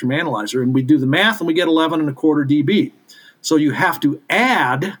the spectrum analyzer. And we do the math and we get 11.25 dB. So you have to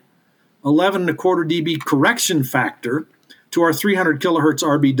add 11.25 dB correction factor to our 300 kilohertz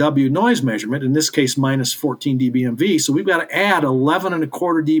RBW noise measurement, in this case minus 14 dBmV. So we've got to add 11.25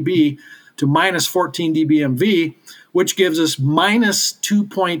 dB to minus 14 dBmV, which gives us minus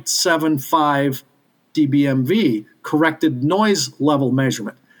 2.75 dBmV corrected noise level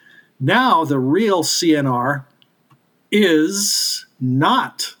measurement. Now the real CNR is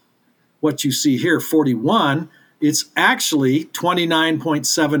not what you see here, 41. It's actually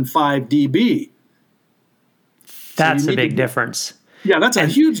 29.75 dB. That's a big difference. Yeah, that's a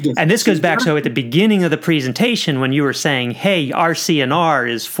huge difference. And this goes back, so at the beginning of the presentation when you were saying, hey, our CNR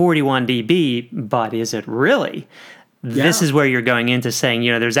is 41 dB, but is it really? Yeah. This is where you're going into saying,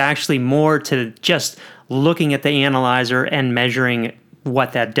 there's actually more to just looking at the analyzer and measuring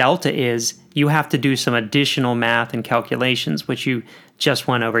what that delta is. You have to do some additional math and calculations, which you just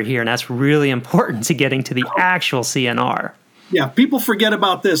went over here. And that's really important to getting to the actual CNR. Yeah, people forget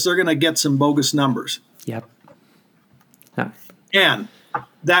about this. They're going to get some bogus numbers. Yep. And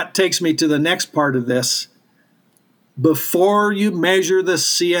that takes me to the next part of this. Before you measure the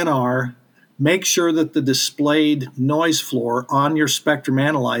CNR, make sure that the displayed noise floor on your spectrum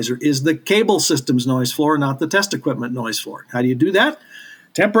analyzer is the cable system's noise floor, not the test equipment noise floor. How do you do that?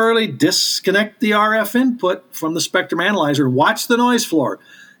 Temporarily disconnect the RF input from the spectrum analyzer and watch the noise floor.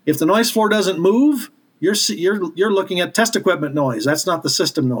 If the noise floor doesn't move, you're looking at test equipment noise. That's not the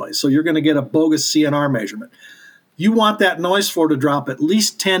system noise. So you're going to get a bogus CNR measurement. You want that noise floor to drop at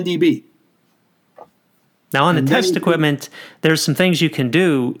least 10 dB. Now, on the test equipment, there's some things you can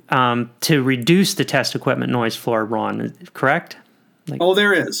do to reduce the test equipment noise floor, Ron, correct?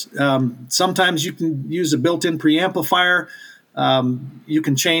 There is. Sometimes you can use a built-in preamplifier. You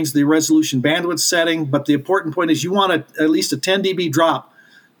can change the resolution bandwidth setting, but the important point is you want at least a 10 dB drop.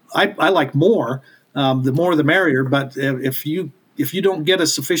 I like more. The more the merrier, but if you don't get a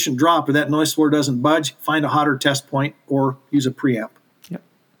sufficient drop or that noise floor doesn't budge, find a hotter test point or use a preamp. Yep.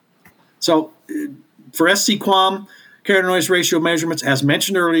 So for SC-QAM, carrier to noise ratio measurements, as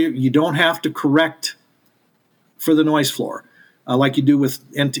mentioned earlier, you don't have to correct for the noise floor like you do with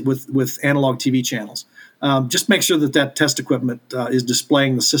analog TV channels. Just make sure that test equipment is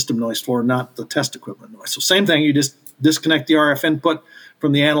displaying the system noise floor, not the test equipment noise. So same thing, you just disconnect the RF input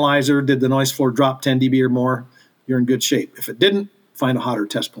from the analyzer. Did the noise floor drop 10 dB or more? You're in good shape. If it didn't, find a hotter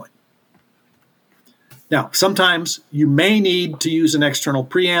test point. Now, sometimes you may need to use an external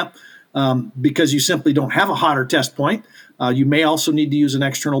preamp because you simply don't have a hotter test point. You may also need to use an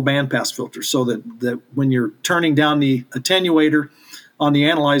external bandpass filter so that when you're turning down the attenuator on the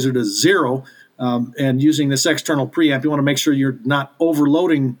analyzer to 0 and using this external preamp, you want to make sure you're not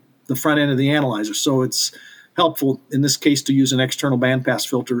overloading the front end of the analyzer. So it's helpful in this case to use an external bandpass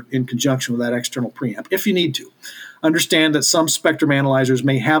filter in conjunction with that external preamp if you need to. Understand that some spectrum analyzers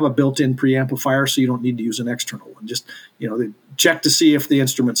may have a built-in preamplifier, so you don't need to use an external one. Just check to see if the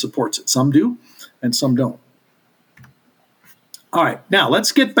instrument supports it. Some do, and some don't. All right, now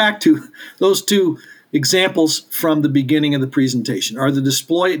let's get back to those two examples from the beginning of the presentation. Are the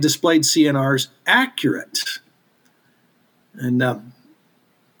displayed CNRs accurate? And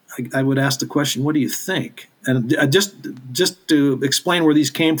I would ask the question, what do you think? And just to explain where these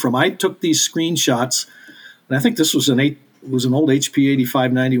came from, I took these screenshots, and I think this was an old HP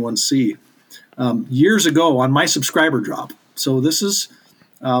 8591C. years ago on my subscriber drop. So this is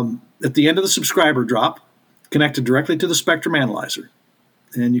at the end of the subscriber drop, connected directly to the Spectrum Analyzer.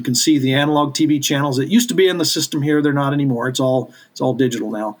 And you can see the analog TV channels that used to be in the system here. They're not anymore. It's all digital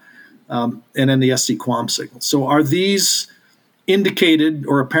now. And then the SC-QAM signal. So are these indicated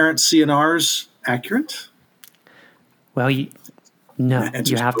or apparent CNRs accurate? Well, you have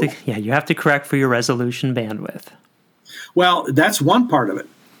to correct for your resolution bandwidth. Well, that's one part of it.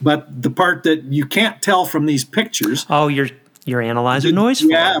 But the part that you can't tell from these pictures. Oh, your analyzer noise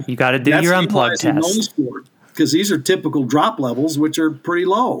floor. Yeah, you got to do your unplug test. Because these are typical drop levels, which are pretty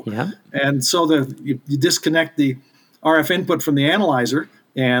low. Yeah. And so you disconnect the RF input from the analyzer,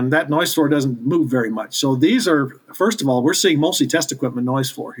 and that noise floor doesn't move very much. So these are, first of all, we're seeing mostly test equipment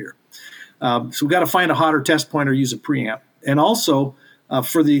noise floor here. So we've got to find a hotter test point or use a preamp. And also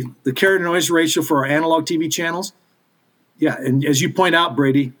for the carrier to noise ratio for our analog TV channels, yeah, and as you point out,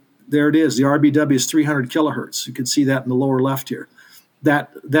 Brady, there it is. The RBW is 300 kilohertz. You can see that in the lower left here.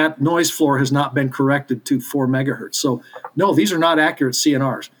 That noise floor has not been corrected to 4 megahertz. So no, these are not accurate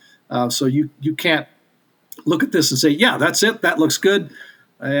CNRs. So you can't look at this and say, yeah, that's it. That looks good.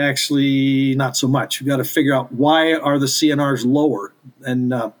 Actually, not so much. You've got to figure out why are the CNRs lower. And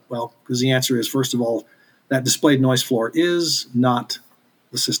because the answer is, first of all, that displayed noise floor is not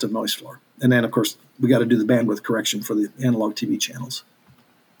the system noise floor. And then, of course, we got to do the bandwidth correction for the analog TV channels.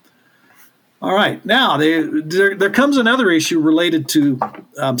 All right. Now, there comes another issue related to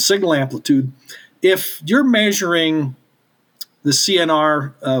signal amplitude. If you're measuring the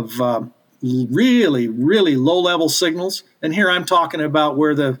CNR of really, really low-level signals, and here I'm talking about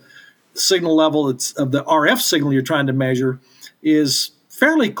where the signal level of the RF signal you're trying to measure is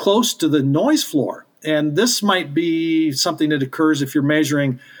fairly close to the noise floor. And this might be something that occurs if you're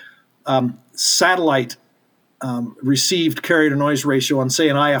measuring satellite received carrier to noise ratio on, say,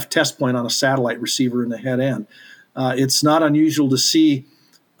 an IF test point on a satellite receiver in the head end. It's not unusual to see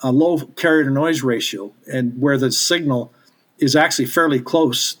a low carrier to noise ratio and where the signal is actually fairly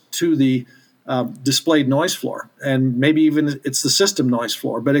close to the displayed noise floor, and maybe even it's the system noise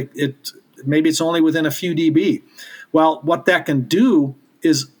floor, but maybe it's only within a few dB. Well, what that can do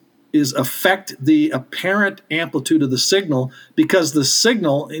is affect the apparent amplitude of the signal, because the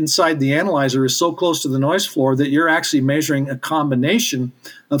signal inside the analyzer is so close to the noise floor that you're actually measuring a combination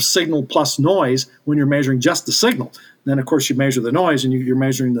of signal plus noise when you're measuring just the signal. Then, of course, you measure the noise and you're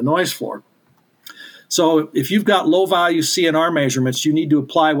measuring the noise floor. So if you've got low-value CNR measurements, you need to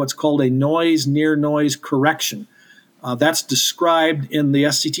apply what's called a noise near noise correction. That's described in the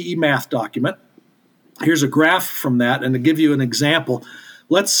SCTE math document. Here's a graph from that, and to give you an example,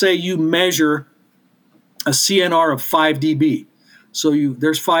 let's say you measure a CNR of 5 dB. So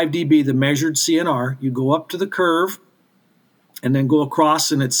there's 5 dB, the measured CNR. You go up to the curve and then go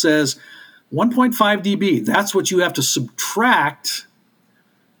across, and it says 1.5 dB. That's what you have to subtract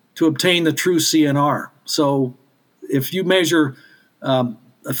to obtain the true CNR. So if you measure a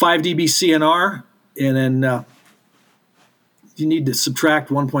 5 dB CNR and then you need to subtract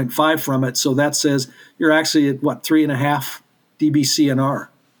 1.5 from it, so that says you're actually at 3.5 dB CNR,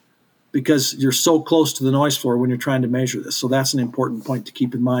 because you're so close to the noise floor when you're trying to measure this. So that's an important point to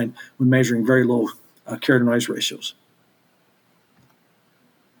keep in mind when measuring very low carrier to noise ratios.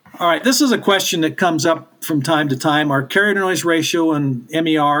 All right, this is a question that comes up from time to time. Are carrier to noise ratio and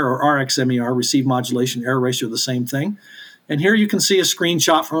MER or RX MER, receive modulation error ratio, the same thing? And here you can see a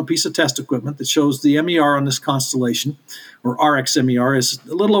screenshot from a piece of test equipment that shows the MER on this constellation, or RX MER, is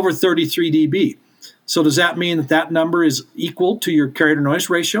a little over 33 dB. So does that mean that number is equal to your carrier to noise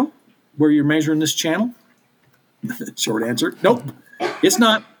ratio where you're measuring this channel? Short answer, nope, it's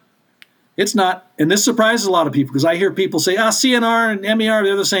not. It's not. And this surprises a lot of people, because I hear people say, CNR and MER,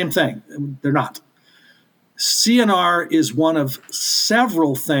 they're the same thing. They're not. CNR is one of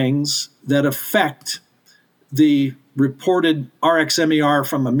several things that affect the reported RX MER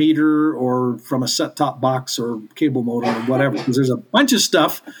from a meter or from a set-top box or cable modem or whatever, because there's a bunch of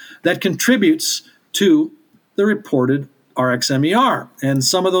stuff that contributes to the reported RX MER. And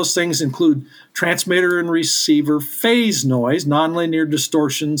some of those things include transmitter and receiver phase noise, nonlinear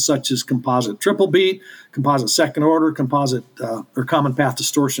distortion such as composite triple beat, composite second order, composite or common path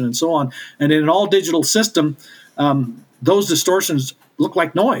distortion, and so on. And in an all-digital system, those distortions look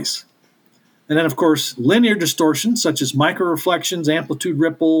like noise. And then, of course, linear distortion such as microreflections, amplitude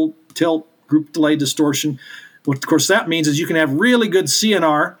ripple, tilt, group delay distortion. What, of course, that means is you can have really good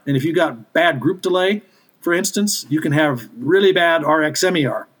CNR, and if you got bad group delay, for instance, you can have really bad RX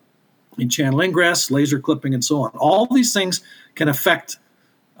MER in channel ingress, laser clipping, and so on. All these things can affect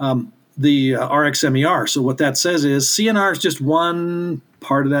the RX MER. So what that says is CNR is just one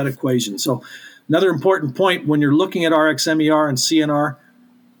part of that equation. So Another important point when you're looking at RxMER and CNR,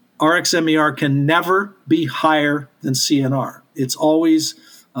 RxMER can never be higher than CNR. It's always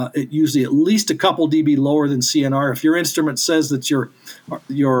usually at least a couple dB lower than CNR. If your instrument says that your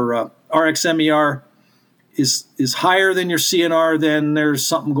RxMER is higher than your CNR, then there's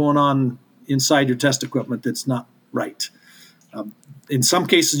something going on inside your test equipment that's not right. In some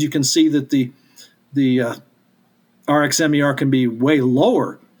cases, you can see that the RxMER can be way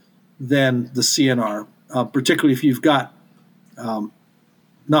lower than the CNR, particularly if you've got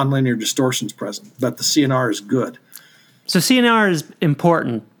nonlinear distortions present, but the CNR is good. So CNR is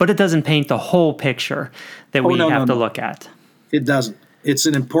important, but it doesn't paint the whole picture that we have to look at. It doesn't. It's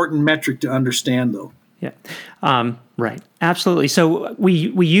an important metric to understand, though. Yeah, right. Absolutely. So we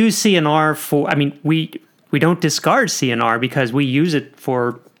use CNR for, we don't discard CNR because we use it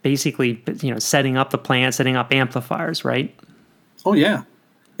for basically, setting up the plant, setting up amplifiers, right? Oh, yeah.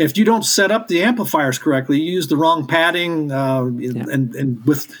 If you don't set up the amplifiers correctly, you use the wrong padding, and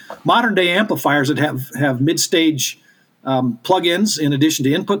with modern day amplifiers that have mid-stage plugins in addition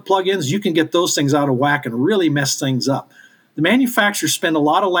to input plugins, you can get those things out of whack and really mess things up. The manufacturers spend a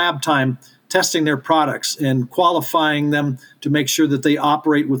lot of lab time testing their products and qualifying them to make sure that they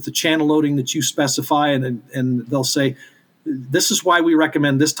operate with the channel loading that you specify, and they'll say, this is why we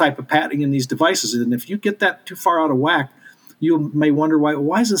recommend this type of padding in these devices. And if you get that too far out of whack, you may wonder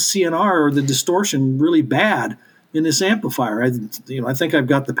why is the CNR or the distortion really bad in this amplifier? I think I've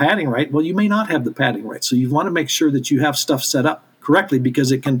got the padding right. Well, you may not have the padding right. So you want to make sure that you have stuff set up correctly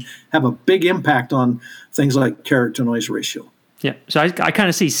because it can have a big impact on things like carrier to noise ratio. Yeah, so I kind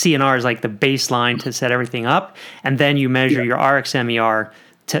of see CNR as like the baseline to set everything up, and then you measure your RxMER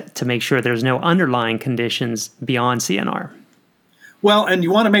to make sure there's no underlying conditions beyond CNR. Well, and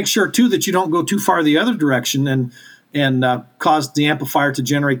you want to make sure, too, that you don't go too far the other direction and cause the amplifier to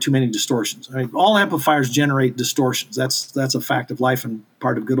generate too many distortions. I mean, all amplifiers generate distortions. That's a fact of life and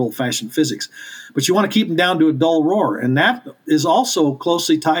part of good old-fashioned physics. But you want to keep them down to a dull roar, and that is also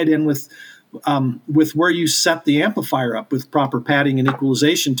closely tied in with where you set the amplifier up with proper padding and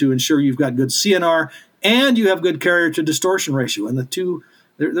equalization to ensure you've got good CNR and you have good carrier to distortion ratio. And the two,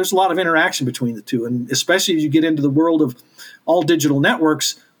 there's a lot of interaction between the two. And especially as you get into the world of all digital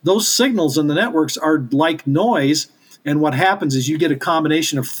networks, those signals in the networks are like noise. And what happens is you get a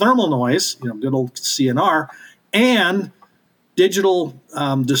combination of thermal noise, good old CNR, and digital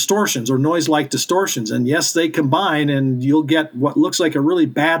distortions or noise-like distortions. And yes, they combine, and you'll get what looks like a really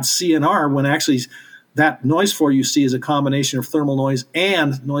bad CNR when actually that noise floor you see is a combination of thermal noise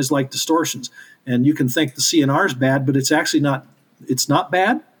and noise-like distortions. And you can think the CNR is bad, but it's actually not. It's not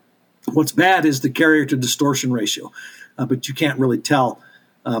bad. What's bad is the carrier to distortion ratio, but you can't really tell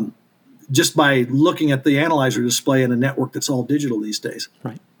just by looking at the analyzer display in a network that's all digital these days.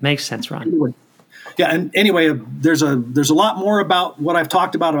 Right. Makes sense, Ron. Anyway, there's a lot more about what I've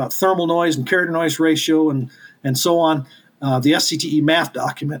talked about thermal noise and carrier to noise ratio and so on. The SCTE math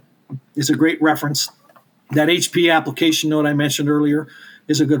document is a great reference. That HP application note I mentioned earlier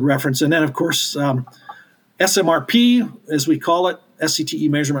is a good reference. And then, of course, SMRP, as we call it, SCTE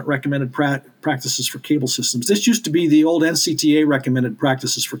measurement recommended practices for cable systems. This used to be the old NCTA recommended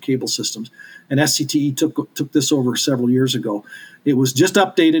practices for cable systems, and SCTE took this over several years ago. It was just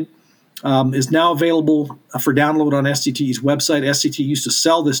updated, is now available for download on SCTE's website. SCTE used to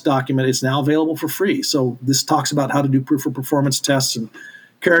sell this document. It's now available for free. So this talks about how to do proof of performance tests and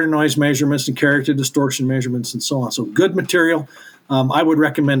carrier to noise measurements and carrier to distortion measurements and so on. So good material. I would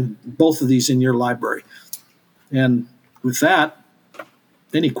recommend both of these in your library. And with that,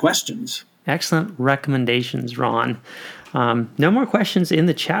 any questions? Excellent recommendations, Ron. No more questions in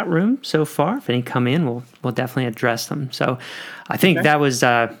the chat room so far. If any come in, we'll definitely address them. So I think that was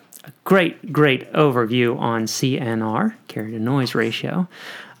a great overview on CNR, carrier to noise ratio.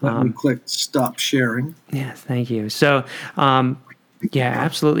 Let me click stop sharing. Yeah, thank you. So, yeah,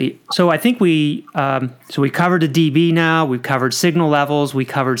 absolutely. So I think we covered the dB now. We've covered signal levels. We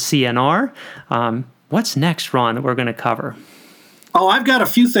covered CNR. What's next, Ron, that we're going to cover? Oh, I've got a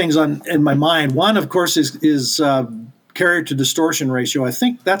few things in my mind. One, of course, is carrier to distortion ratio. I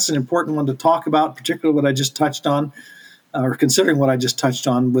think that's an important one to talk about, particularly what I just touched on, or considering what I just touched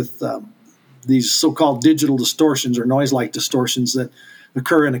on with these so-called digital distortions or noise-like distortions that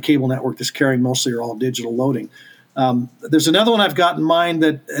occur in a cable network that's carrying mostly or all digital loading. There's another one I've got in mind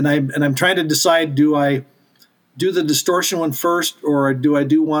and I'm trying to decide, do I do the distortion one first, or do I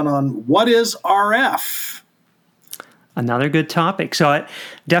do one on what is RF? Another good topic. So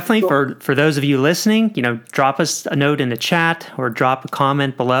definitely for those of you listening, drop us a note in the chat or drop a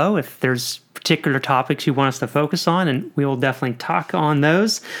comment below if there's particular topics you want us to focus on, and we will definitely talk on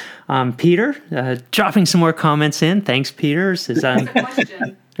those. Peter, dropping some more comments in. Thanks, Peter. Says,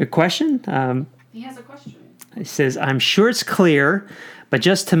 Question. a question? He has a question. It says, I'm sure it's clear, but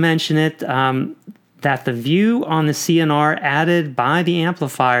just to mention it, that the view on the CNR added by the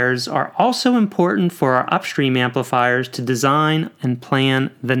amplifiers are also important for our upstream amplifiers to design and plan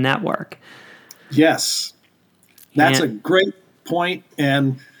the network. Yes, that's a great point.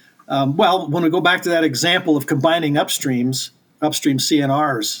 And when we go back to that example of combining upstream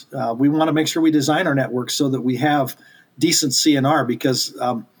CNRs, we want to make sure we design our network so that we have decent CNR, because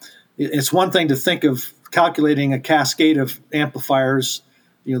it's one thing to think of calculating a cascade of amplifiers,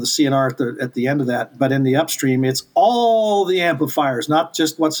 the CNR at the end of that. But in the upstream, it's all the amplifiers, not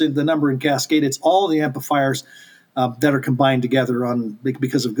just what's in the number in cascade. It's all the amplifiers that are combined together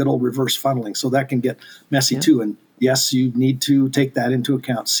because of good old reverse funneling. So that can get messy too. And yes, you need to take that into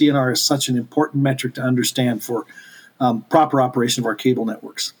account. CNR is such an important metric to understand for proper operation of our cable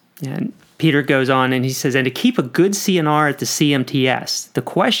networks. Yeah, and Peter goes on and he says, and to keep a good CNR at the CMTS, the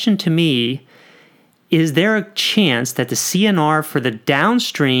question to me, is there a chance that the CNR for the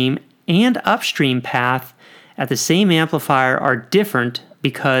downstream and upstream path at the same amplifier are different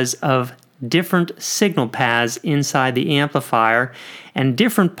because of different signal paths inside the amplifier and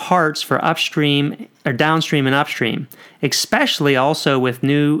different parts for upstream or downstream and upstream, especially also with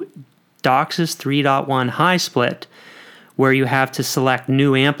new DOCSIS 3.1 high split, where you have to select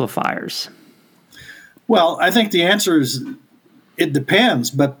new amplifiers? Well, I think the answer is it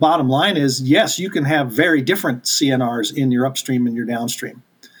depends, but bottom line is, yes, you can have very different CNRs in your upstream and your downstream.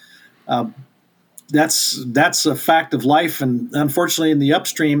 That's a fact of life, and unfortunately, in the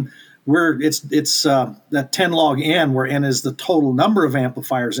upstream, it's that 10 log n, where n is the total number of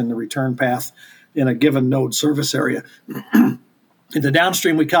amplifiers in the return path in a given node service area. In the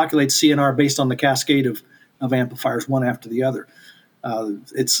downstream, we calculate CNR based on the cascade of amplifiers, one after the other.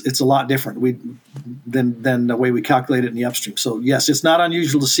 It's a lot different than the way we calculate it in the upstream. So yes, it's not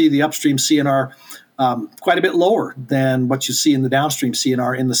unusual to see the upstream CNR quite a bit lower than what you see in the downstream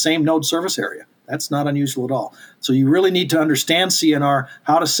CNR in the same node service area. That's not unusual at all. So you really need to understand CNR,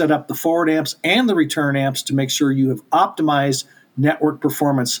 how to set up the forward amps and the return amps to make sure you have optimized network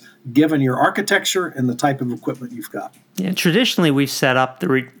performance given your architecture and the type of equipment you've got. Yeah, traditionally, we've set up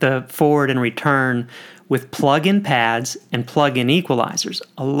the forward and return with plug-in pads and plug-in equalizers.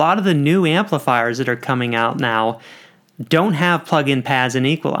 A lot of the new amplifiers that are coming out now don't have plug-in pads and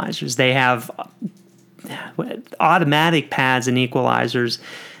equalizers. They have automatic pads and equalizers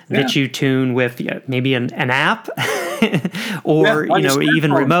that you tune with maybe an app or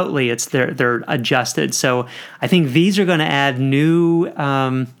even remotely. They're adjusted. So I think these are going to add new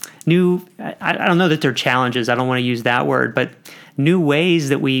I don't know that they're challenges. I don't want to use that word, but new ways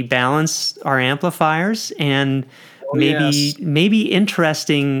that we balance our amplifiers and maybe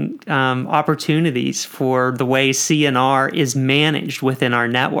interesting opportunities for the way CNR is managed within our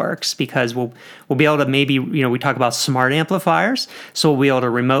networks, because we'll be able to maybe, we talk about smart amplifiers, so we'll be able to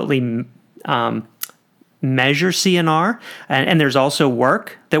remotely measure CNR. And there's also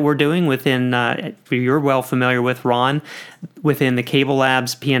work that we're doing within, you're well familiar with, Ron, within the Cable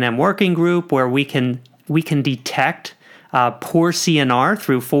Labs PNM working group, where we can detect poor CNR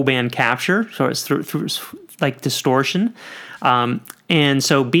through full band capture, so it's through like distortion, and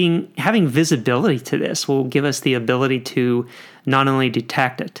so having visibility to this will give us the ability to not only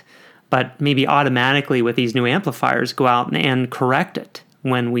detect it, but maybe automatically with these new amplifiers go out and correct it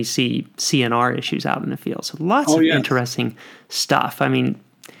when we see CNR issues out in the field. So lots of interesting stuff. I mean,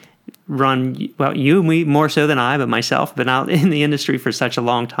 Ron, me more so than I, but myself, have been out in the industry for such a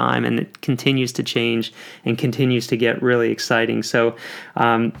long time, and it continues to change and continues to get really exciting. So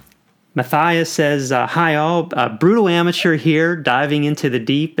Matthias says, hi all, brutal amateur here, diving into the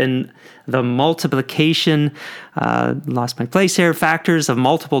deep and the multiplication, lost my place here, factors of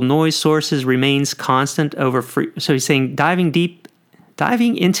multiple noise sources remains constant over so he's saying diving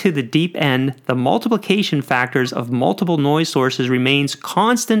into the deep end, the multiplication factors of multiple noise sources remains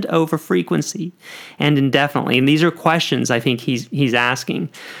constant over frequency and indefinitely. And these are questions I think he's asking.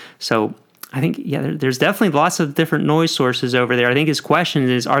 So I think, there's definitely lots of different noise sources over there. I think his question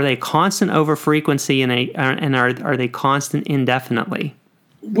is, are they constant over frequency and are they constant indefinitely?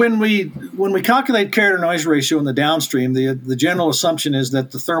 When we calculate carrier to noise ratio in the downstream, the general assumption is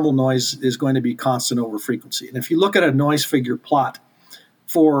that the thermal noise is going to be constant over frequency. And if you look at a noise figure plot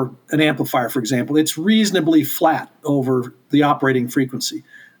for an amplifier, for example, it's reasonably flat over the operating frequency.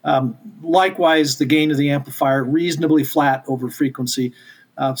 Likewise, the gain of the amplifier, reasonably flat over frequency.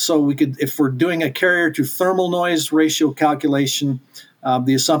 So we could, if we're doing a carrier to thermal noise ratio calculation,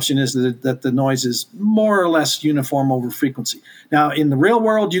 the assumption is that the noise is more or less uniform over frequency. Now, in the real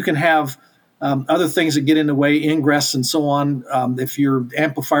world, you can have other things that get in the way, ingress and so on. If your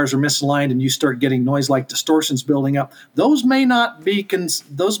amplifiers are misaligned and you start getting noise-like distortions building up, those may not be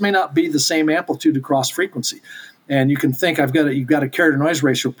the same amplitude across frequency. And you can think you've got a carrier to noise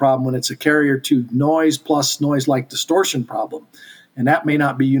ratio problem when it's a carrier to noise plus noise-like distortion problem, and that may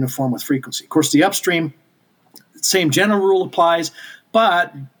not be uniform with frequency. Of course, the upstream, same general rule applies,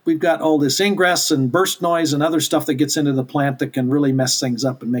 but we've got all this ingress and burst noise and other stuff that gets into the plant that can really mess things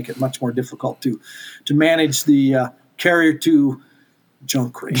up and make it much more difficult to manage the carrier to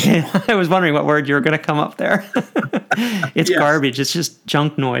junk ratio. I was wondering what word you were going to come up there. It's Yes. Garbage. It's just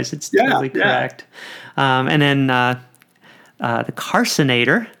junk noise. It's totally correct. And then the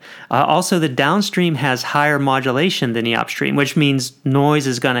carcinator, also the downstream has higher modulation than the upstream, which means noise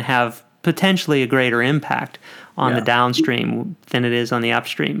is going to have potentially a greater impact on the downstream than it is on the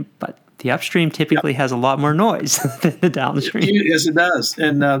upstream. But the upstream typically has a lot more noise than the downstream. Yes, it does.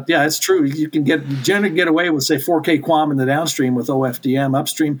 And it's true. You can generally get away with, say, 4K QAM in the downstream with OFDM.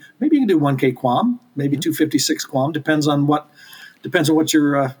 Upstream, maybe you can do 1K QAM, maybe 256 QAM. Depends on what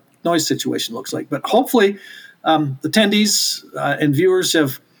your noise situation looks like. But hopefully, attendees and viewers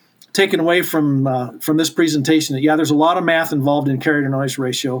have taken away from this presentation that, there's a lot of math involved in carrier to noise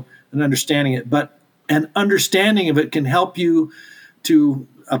ratio and understanding it. But an understanding of it can help you to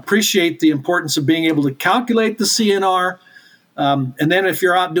appreciate the importance of being able to calculate the CNR. And then if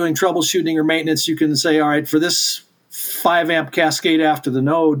you're out doing troubleshooting or maintenance, you can say, all right, for this 5 amp cascade after the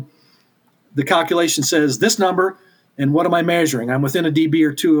node, the calculation says this number, and what am I measuring? I'm within a dB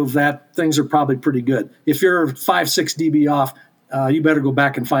or two of that. Things are probably pretty good. If you're 5-6 dB off, you better go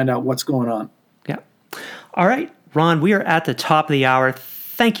back and find out what's going on. Yeah. All right, Ron, we are at the top of the hour.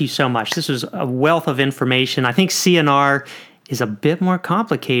 Thank you so much. This was a wealth of information. I think CNR is a bit more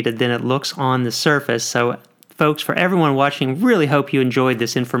complicated than it looks on the surface. So, folks, for everyone watching, really hope you enjoyed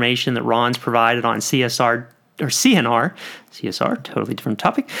this information that Ron's provided on CSR or CNR. CSR, totally different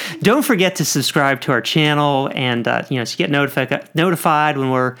topic. Don't forget to subscribe to our channel and so you get notified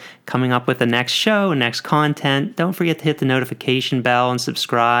when we're coming up with the next show and next content. Don't forget to hit the notification bell and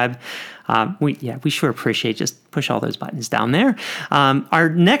subscribe. We sure appreciate just push all those buttons down there. Our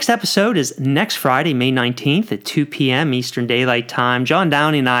next episode is next Friday, May 19th at 2 p.m. Eastern Daylight Time. John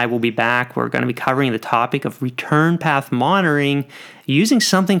Downey and I will be back. We're going to be covering the topic of return path monitoring using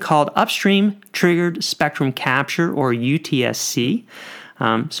something called Upstream Triggered Spectrum Capture, or UTSC.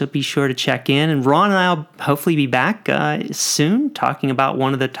 So be sure to check in. And Ron and I will hopefully be back soon talking about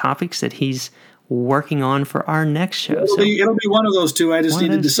one of the topics that he's working on for our next show. It'll be one of those two. I just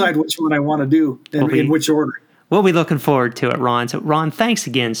need to decide which one I want to do and in which order. We'll be looking forward to it, Ron. So, Ron, thanks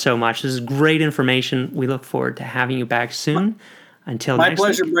again so much. This is great information. We look forward to having you back soon. Until next week. My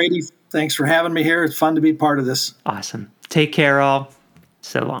pleasure, Brady. Thanks for having me here. It's fun to be part of this. Awesome. Take care, all.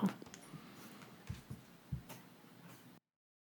 So long.